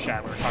about Dark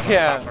Shadow. We were talking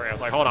about the top 3. I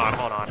was like, hold on.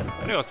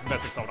 I knew I was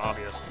missing something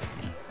obvious.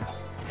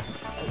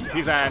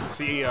 He's at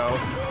CEO.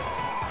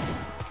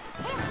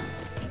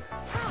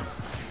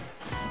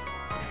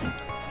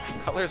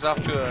 Cutler's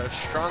off to a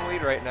strong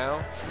lead right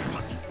now.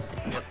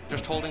 Yep,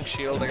 just holding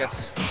shield, I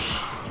guess.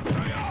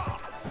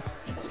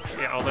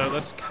 Yeah, although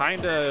this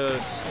kind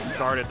of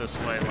started this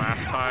way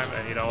last time,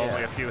 and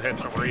only a few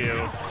hits from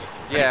Ryu.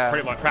 Yeah, he's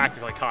pretty much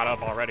practically caught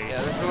up already.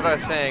 Yeah, this is what I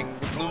was saying.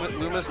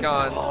 Luma's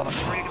gone. Oh, the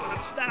string,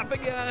 snap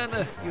again!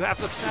 You have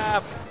to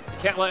snap.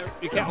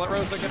 You can't let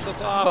Rosa get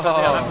this off.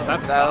 Oh, yeah,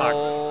 that's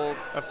stock.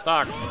 That's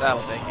stock.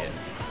 That'll take it.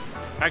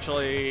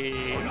 Actually,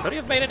 could he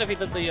have made it if he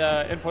did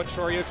the input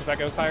Shoryu, because that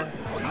goes higher?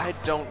 I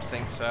don't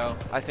think so.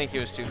 I think he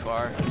was too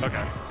far.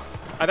 Okay.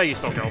 I think he's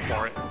still going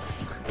for it.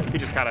 He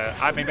just kind of,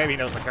 I mean, maybe he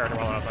knows the character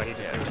well enough, so he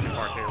just was too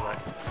far too, but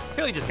I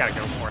feel you just got to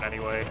go for it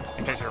anyway,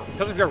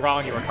 because if you're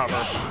wrong, you recover.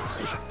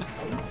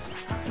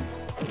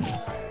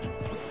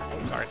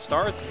 Alright,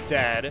 Star's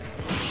dead.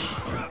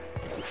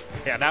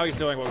 Yeah, now he's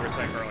doing what we were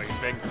saying earlier. He's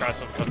being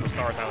aggressive because the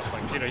star's out of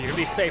place. You know, you can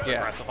be safe and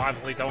aggressive.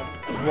 Obviously, don't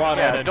run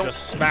in and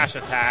just smash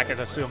attack and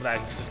assume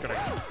that he's just going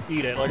to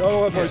eat it. Like, I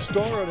don't have my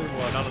star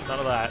anymore. None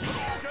of that.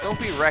 Don't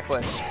be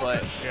reckless,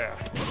 but yeah,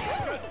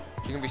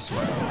 you can be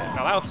smart.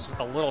 Now, that was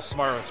a little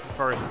smarter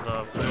versions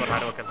of doing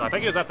Hadoukens. I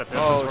think he was at the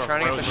distance. Oh,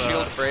 trying to get the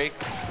shield break.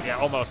 Yeah,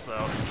 almost,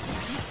 though.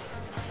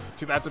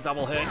 Too bad it's a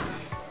double hit.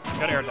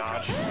 Good air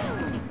dodge.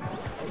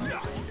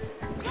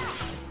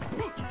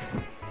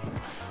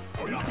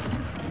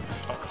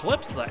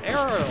 Clips the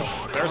arrow.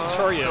 There's the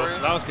Shoryu's.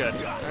 That was good.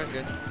 That was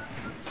good.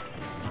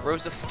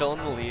 Rosa's still in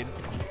the lead.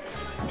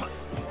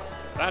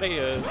 That he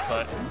is,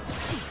 but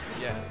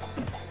yeah.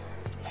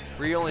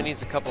 Ryu only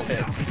needs a couple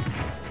hits.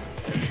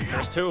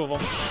 There's two of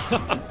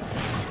them.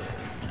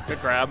 Good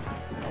grab.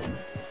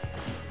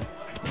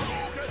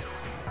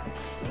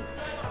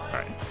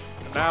 Alright.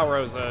 Now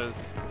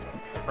Rosa's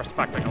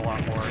respecting a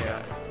lot more,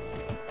 yeah.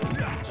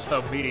 Just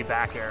those meaty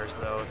back airs,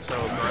 though. It's so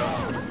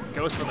gross.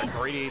 Goes for the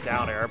greedy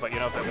down air, but you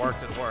know, if it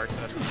works, it works.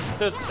 And it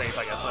did safe,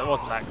 I guess. It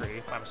wasn't that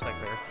greedy. My mistake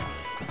there.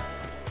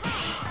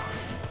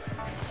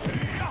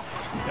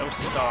 No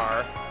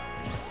star.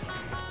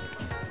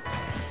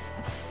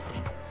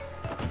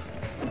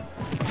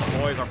 The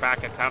boys are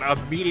back in town.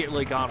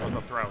 Immediately gone with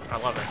the throw. I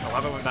love it. I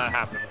love it when that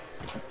happens.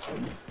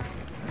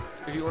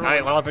 I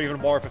love it even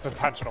more if it's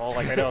intentional.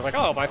 Like, I know, like,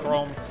 oh, if I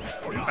throw him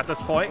at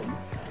this point,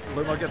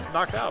 Luma gets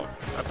knocked out.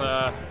 That's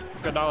a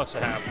good knowledge to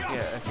have.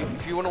 Yeah,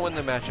 if you want to win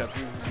the matchup,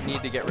 you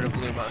need to get rid of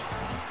Luma.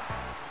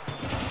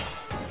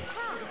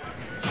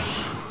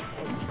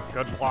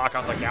 Good block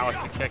on the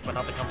Galaxy kick, but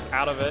nothing comes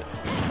out of it.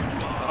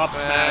 Up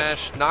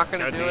smash. Not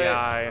gonna do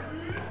it.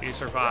 He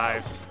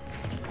survives.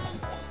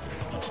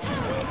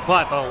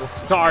 But the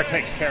star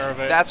takes care of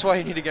it. That's why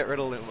you need to get rid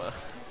of Luma.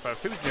 So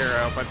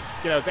 2-0, but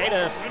you know,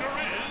 Deydis,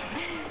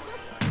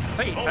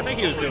 I think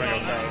he was doing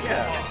okay.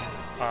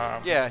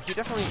 Yeah. Yeah, he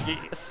definitely.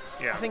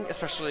 Yeah. I think,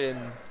 especially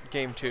in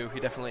game 2, he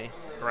definitely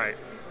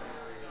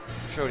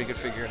showed he could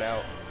figure it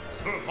out.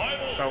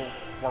 So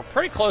we're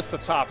pretty close to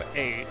top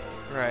 8.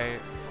 Right.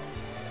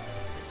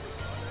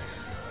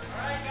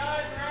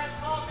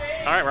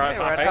 All right, we're at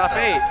top 8. Top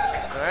 8.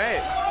 All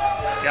right.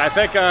 Yeah,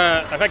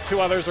 I think 2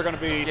 others are going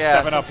to be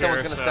stepping up here.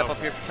 Someone's going to step up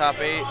here for top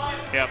 8.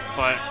 Yep,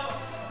 but.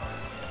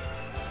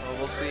 Well,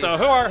 we'll see. So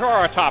who are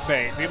our top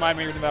 8? Do you mind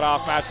me reading that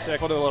off, MatchStick?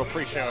 We'll do a little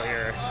pre-show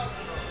here.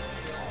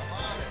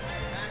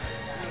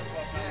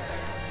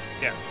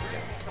 Yeah.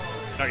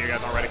 No, you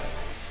guys aren't ready.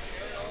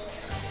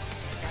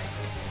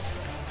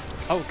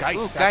 Oh,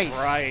 Geist, that's Geist.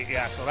 right.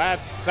 Yeah, so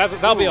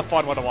that'll be a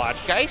fun one to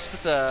watch. Geist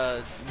with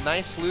a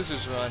nice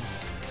losers run.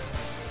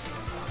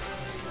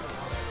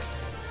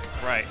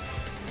 Right.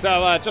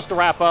 So just to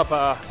wrap up,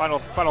 final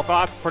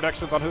thoughts,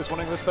 predictions on who's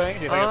winning this thing.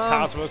 Do you think it's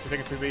Cosmos? Do you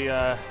think it's going to be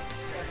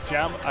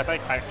Gem? I'm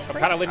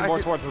kind of leaning more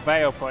towards the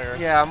Bayo player.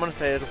 Yeah, I'm going to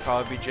say it'll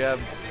probably be Gem.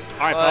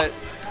 All right, so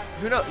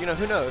who knows? You know,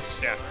 who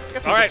knows? Yeah.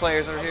 Got some good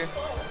players over here.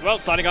 Well,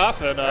 signing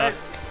off, and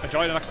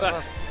enjoy the next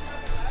set.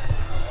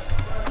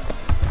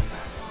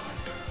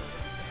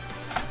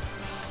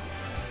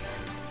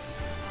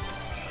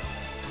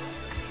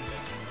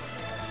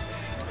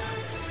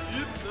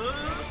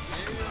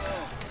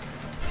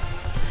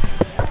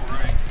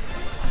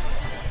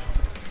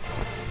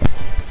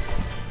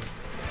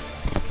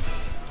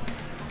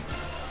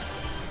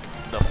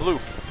 The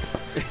floof.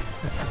 The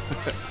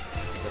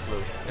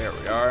floof. There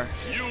we are.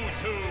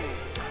 MewTwo.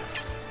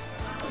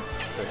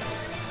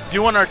 Do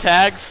you want our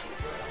tags?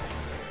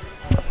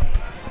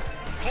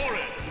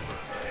 Corrin.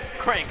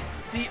 Crank.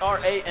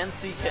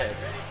 C-R-A-N-C-K.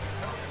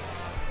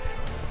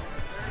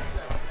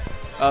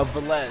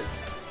 Velez.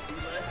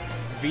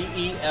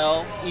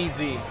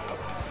 V-E-L-E-Z.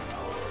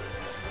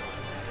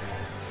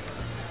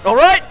 All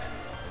right.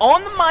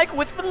 On the mic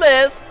with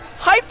Velez.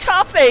 Hype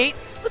top 8.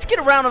 Let's get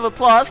a round of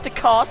applause to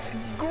Cost.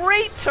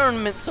 Great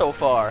tournament so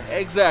far.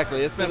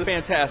 Exactly. It's been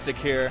fantastic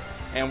here,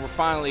 and we're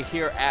finally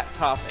here at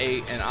top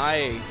 8, and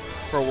I,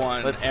 for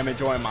one, am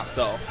enjoying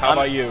myself. How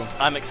about you?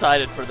 I'm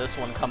excited for this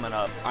one coming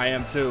up. I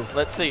am too.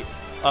 Let's see.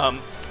 I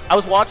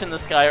was watching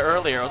this guy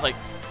earlier. I was like,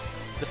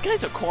 this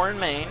guy's a Corrin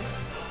main,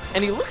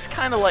 and he looks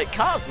kind of like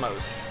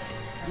Cosmos.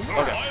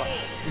 Okay, fine.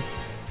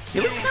 He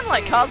looks kind of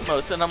like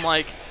Cosmos, and I'm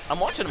like, I'm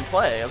watching him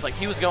play. I was like,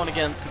 he was going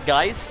against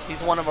Geist.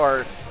 He's one of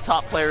our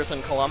top players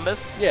in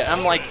Columbus. Yeah.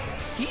 And I'm like,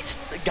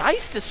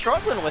 Geist is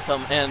struggling with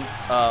him, and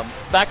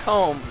back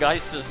home,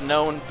 Geist is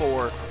known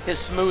for his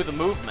smooth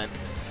movement,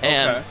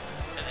 and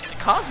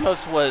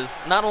Cosmos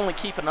was not only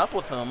keeping up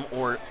with him,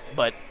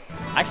 but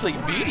actually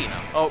beating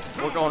him. Oh,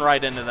 we're going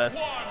right into this.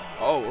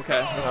 Oh,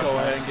 okay. Let's go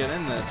ahead and get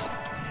in this.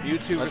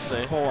 MewTwo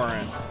versus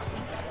Corrin.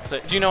 So,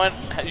 do you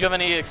have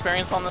any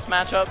experience on this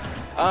matchup?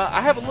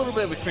 I have a little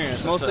bit of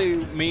experience, mostly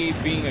me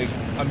being a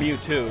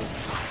Mewtwo,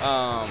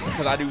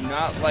 because I do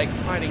not like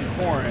fighting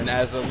Corrin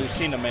as a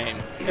Lucina main.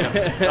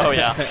 Yeah. Oh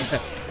yeah.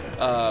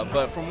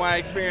 But from my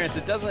experience,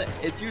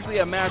 it's usually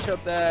a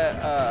matchup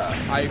that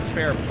I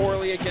fare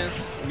poorly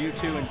against.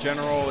 Mewtwo in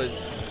general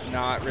is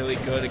not really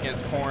good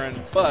against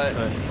Corrin, but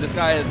this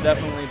guy has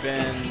definitely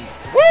been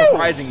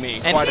surprising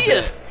me quite a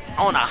bit.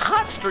 on a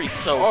hot streak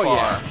so Oh far.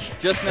 yeah,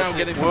 just now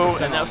getting some Whoa,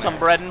 percent and now on some there.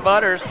 bread and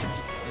butters.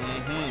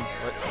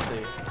 Mm-hmm. Let's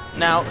see.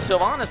 Now,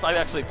 Cilvanis, I've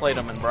actually played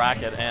him in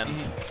bracket, and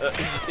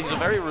he's a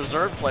very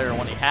reserved player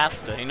when he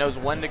has to. He knows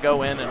when to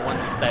go in and when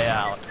to stay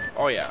out.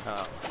 Oh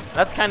yeah,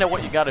 That's kind of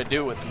what you got to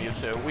do with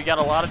Mewtwo. We got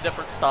a lot of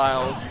different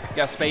styles.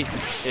 got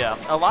spacing. Yeah,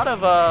 a lot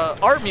of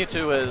our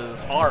Mewtwo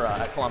is Aura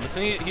at Columbus,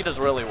 and he does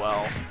really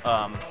well.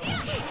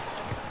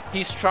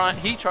 He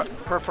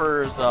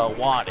prefers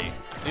Wadi.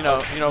 You know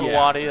who Yeah.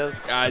 Wadi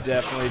is? I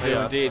definitely do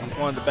Yeah. indeed. He's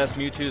one of the best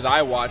Mewtwo's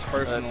I watch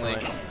personally.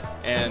 That's right.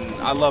 And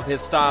I love his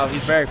style.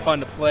 He's very fun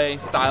to play.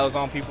 Styles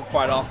on people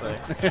quite often.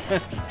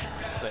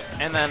 Sick.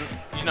 And then,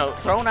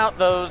 throwing out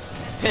those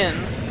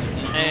pins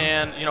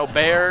and,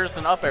 bears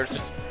and up airs,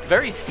 just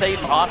very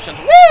safe options.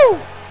 Woo!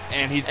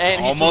 And he's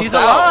And almost he's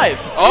out. alive.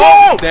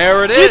 Oh, Woo!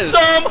 there it Get is.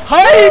 some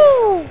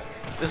hype!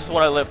 This is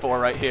what I live for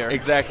right here.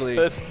 Exactly.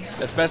 That's-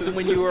 Especially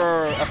when you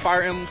are a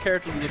Fire Emblem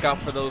character, you look out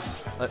for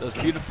those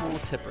beautiful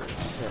tippers.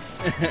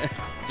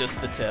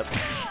 Just the tip.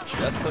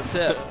 Just the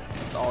tip.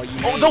 That's all you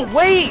need. Oh, the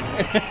weight!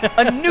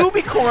 A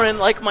newbie Corrin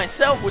like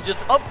myself would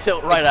just up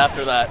tilt right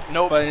after that.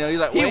 Nope. But you're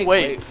like, He wait,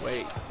 waits.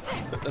 wait.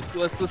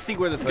 Let's see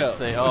where this Let's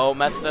goes. see. Oh,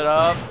 messed it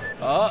up.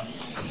 Oh,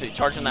 Let's see.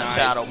 Charging that nice,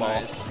 Shadow Ball.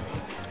 nice.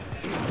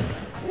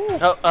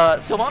 No,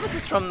 Cilvanis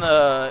is from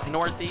the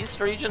Northeast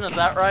region, is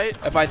that right?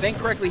 If I think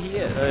correctly, he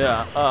is.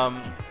 Yeah.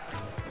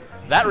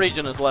 That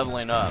region is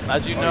leveling up.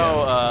 As you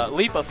know,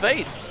 Leap of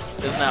Faith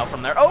is now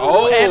from there.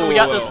 Oh, and we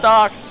got the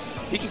stock.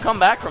 He can come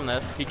back from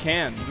this. He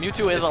can.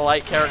 Mewtwo is a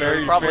light character. very,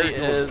 He probably very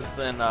cool. is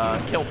in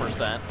kill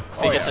percent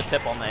if he Oh, gets yeah. a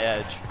tip on the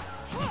edge.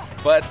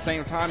 But at the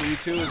same time,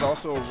 MewTwo is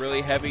also a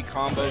really heavy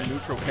combo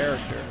neutral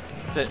character.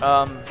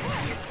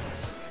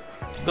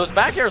 Those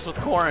back airs with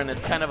Corrin,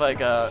 it's kind of like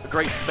a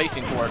great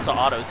spacing for it. It's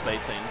auto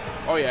spacing.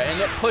 Oh yeah,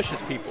 and it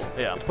pushes people.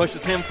 Yeah. It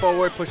pushes him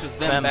forward, pushes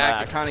them Them back.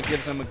 back. It kind of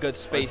gives them a good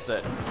space.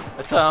 That's it.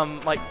 It's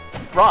like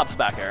Rob's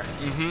back air.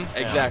 Mm-hmm.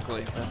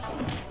 Exactly.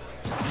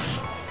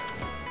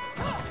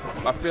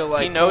 I feel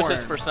like He knows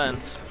his Corrin-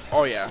 percents.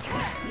 Oh yeah.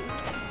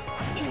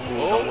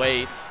 The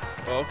weights.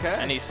 Okay.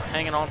 And he's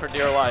hanging on for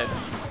dear life.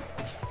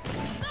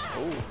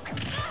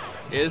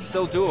 It is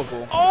still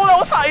doable. Oh, that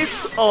was hype!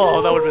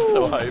 Oh, that would have been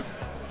so hype.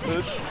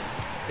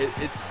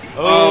 It's.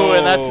 Oh,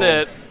 and that's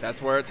it.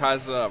 That's where it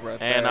ties it up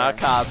right And there.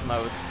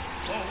 Cosmos.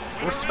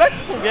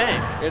 Respectful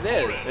game. It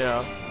is.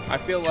 Yeah. I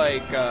feel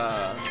like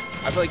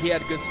he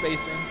had good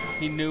spacing.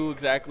 He knew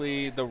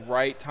exactly the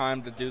right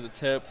time to do the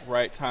tip,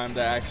 right time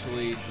to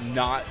actually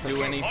not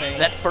do anything.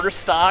 That first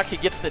stock, he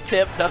gets the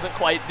tip, doesn't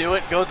quite do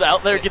it, goes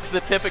out there, gets the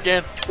tip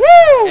again.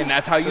 Woo! And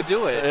that's how you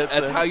do it. it's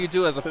That's a- how you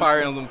do it as a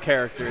Fire Emblem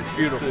character. It's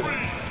beautiful.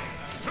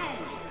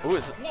 Ooh,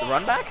 is it the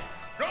run back?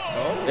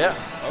 Oh, Yeah.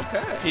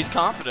 okay. He's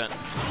confident.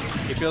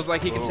 He feels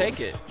like he can Ooh. take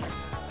it.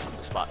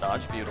 The spot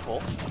dodge,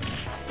 beautiful.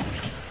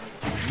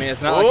 I mean,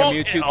 it's not like a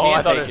Mewtwo I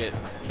can't thought take it.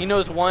 He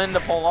knows when to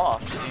pull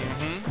off.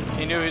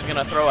 He knew he was going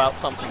to throw out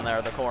something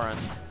there, the Corrin.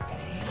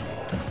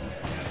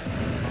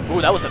 Ooh,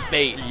 that was a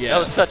bait. That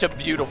was Yes. such a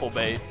beautiful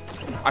bait.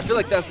 I feel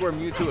like that's where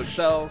Mewtwo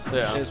excels.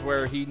 Yeah. Is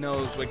where he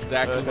knows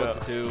exactly what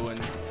to do, and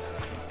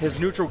his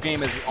neutral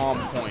game is on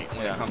point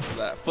when it comes to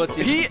that. Footsie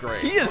is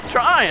great. He is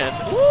trying.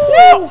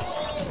 Woo!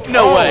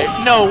 No way.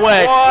 No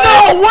way. What?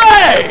 No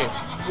way!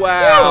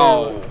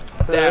 Wow.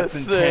 That's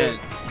That's it.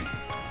 intense.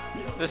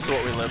 This is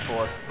what we live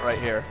for right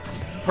here.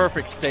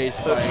 Perfect stage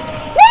spike.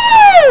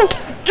 Woo!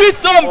 Get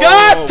some,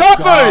 guys! Oh,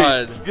 Tuppy!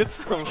 God. Get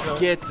some.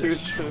 Get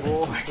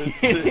destroyed.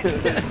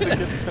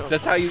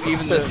 That's how you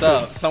even this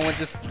up. Someone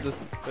just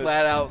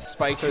flat out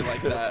spikes you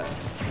like that.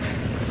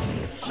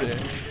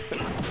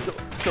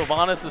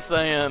 Cilvanis is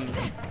saying,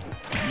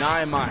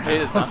 Not in my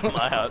 "It is house. not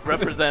my house."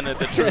 Represented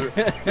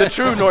the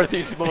true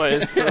Northeast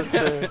boys.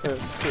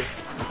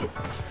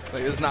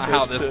 Like, it's not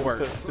how this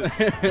works.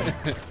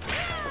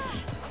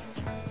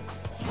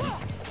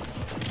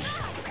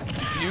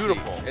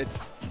 Beautiful.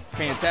 It's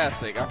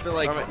fantastic. I feel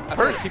like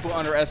people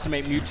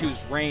underestimate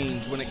Mewtwo's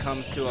range when it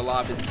comes to a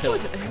lot of his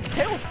tilts. His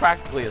tail is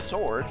practically a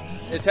sword.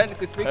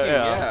 Technically speaking,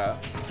 Yeah. yeah.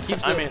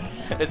 Keeps I it. mean,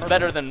 it's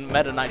better than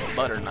Meta Knight's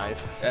butter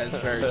knife. That's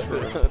very true.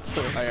 That's-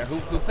 Oh, yeah.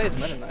 Who plays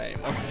Meta Knight?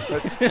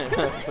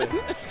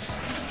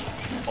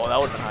 Oh, that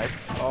would have been hype.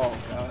 Oh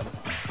god.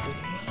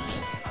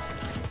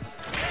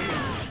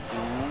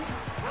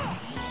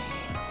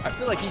 I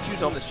feel like he's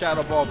using the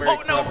Shadow Ball very Oh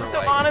no, clever.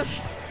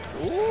 Cilvanis!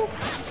 Ooh,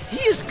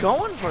 he is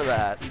going for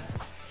that.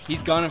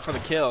 He's gunning for the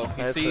kill.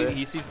 That's it.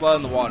 He sees blood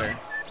in the water.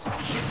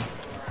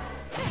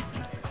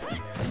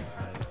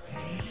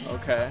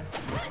 Okay.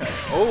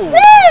 Oh,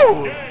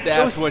 Woo!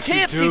 that's Those what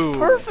tips, you do. he's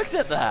perfect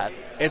at that.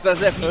 It's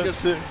as if he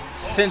That's just it.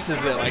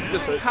 senses it, like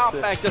just pop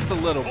back just a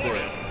little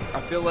bit. I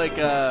feel like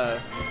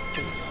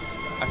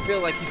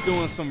he's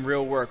doing some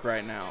real work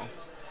right now.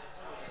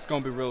 It's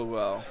gonna be really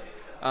well.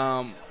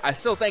 I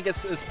still think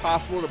it's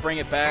possible to bring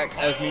it back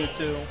as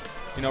Mewtwo.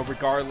 You know,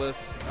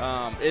 regardless,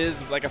 it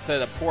is, like I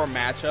said, a poor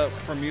matchup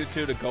for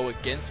Mewtwo to go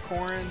against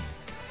Corrin,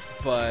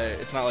 but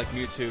it's not like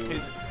Mewtwo.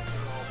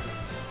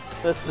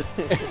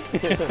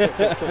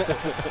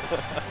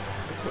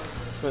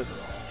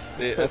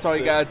 That's all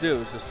you gotta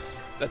do. It's just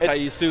that's how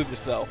you soothe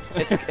yourself.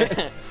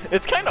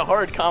 It's kind of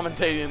hard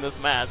commentating this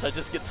match. I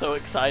just get so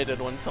excited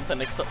when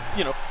something, I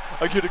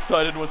get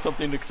excited when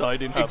something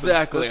exciting happens.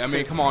 Exactly. I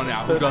mean, come on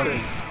now. Who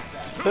doesn't?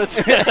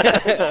 That's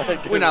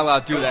We're not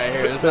allowed to do that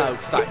here. It's not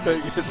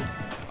exciting.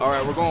 All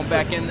right, we're going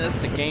back in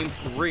this to game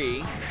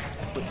 3.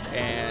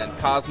 And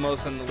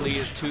Cosmos in the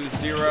lead at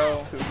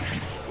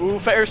 2-0. Ooh,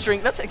 fair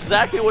string. That's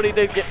exactly what he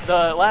did get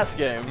the last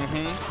game.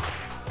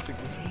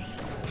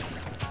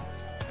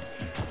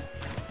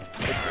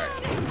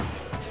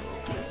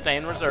 Stay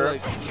in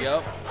reserve.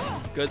 Yep.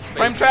 Good space.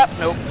 Frame trap?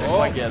 Nope. Oh,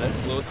 I get it.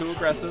 A little too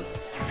aggressive.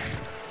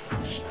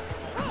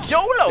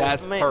 YOLO!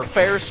 That's perfect.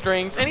 Fair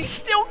strings, and he's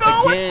still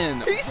going.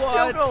 Again. He's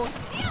still going.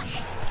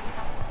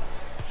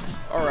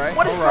 All right.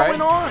 What is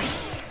going on?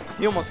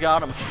 He almost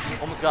got him.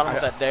 Almost got him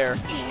with that dare.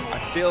 I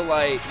feel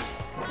like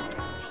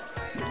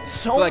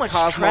so much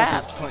Cosmos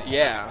traps.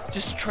 Yeah.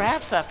 Just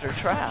traps after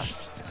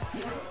traps.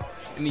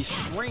 And these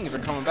strings are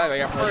coming back.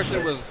 Like at first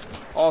it was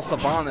all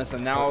Cilvanis,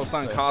 and now all of a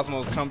sudden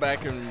Cosmos come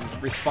back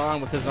and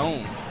respond with his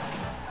own.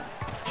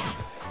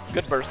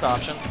 Good burst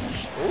option.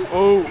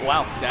 Oh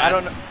wow! That, I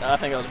don't know. I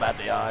think it was bad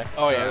DI.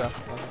 Oh yeah.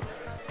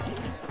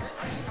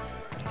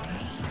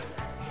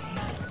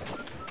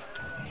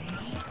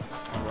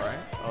 All right.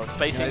 Oh,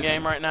 spacing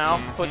game right now.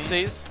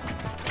 Footsies.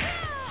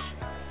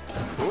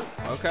 Ooh,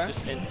 okay.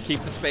 Just keep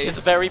the space.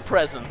 His very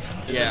presence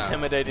is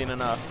intimidating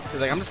enough.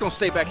 He's like, I'm just gonna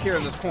stay back here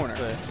in this corner.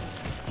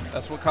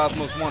 That's what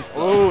Cosmos wants.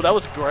 Oh, that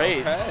was great.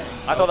 Okay.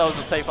 I thought that was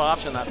a safe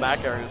option. That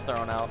back air was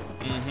thrown out.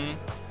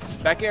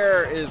 Back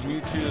air is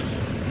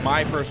Mewtwo's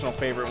my personal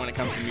favorite when it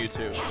comes to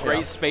Mewtwo.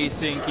 Great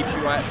spacing, keeps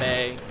you at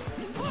bay.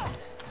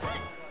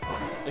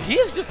 He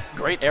is just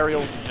great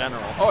aerials in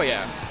general. Oh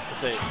yeah.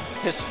 Let's see.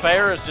 His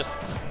fair is just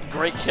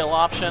great kill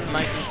option,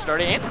 nice and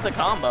sturdy, and it's a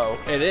combo.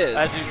 It is.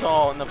 As you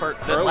saw in the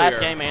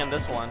last game and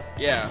this one.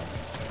 Yeah.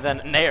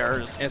 Then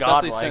Nair is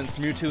especially godlike. since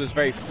Mewtwo is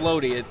very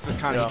floaty, it's just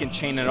kind of he can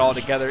chain it all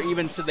together,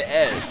 even to the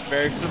edge.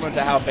 Very similar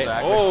to how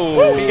Oh,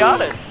 woo, he got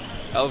it.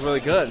 That was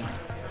really good.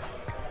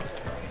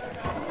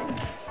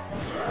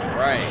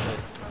 Right.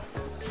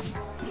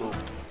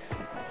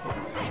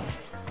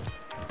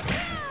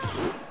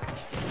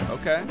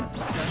 Okay.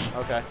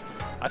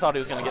 I thought he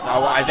was going to get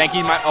that. I think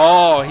he might.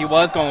 Oh, he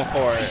was going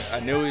for it. I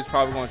knew he was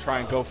probably going to try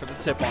and go for the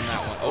tip on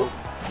that one. Oh.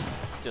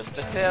 Just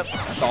the tip.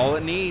 That's all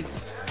it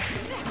needs.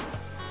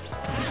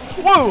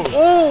 Whoa!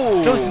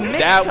 Oh! Those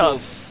that will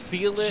mix-ups.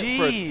 seal it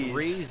Jeez.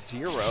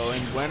 for 3-0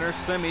 and winner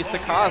semis to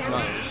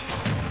Cosmos.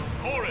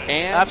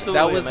 And Absolutely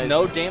that was amazing.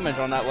 no damage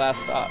on that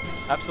last stop.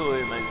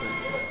 Absolutely amazing.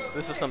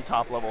 This is some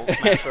top level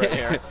smash right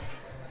here.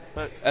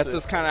 That's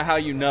just kind of how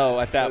you know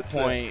at that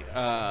point,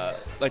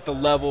 like the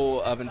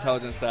level of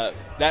intelligence that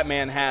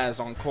man has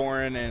on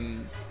Corrin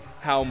and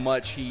how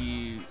much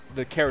the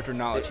character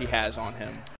knowledge he has on him.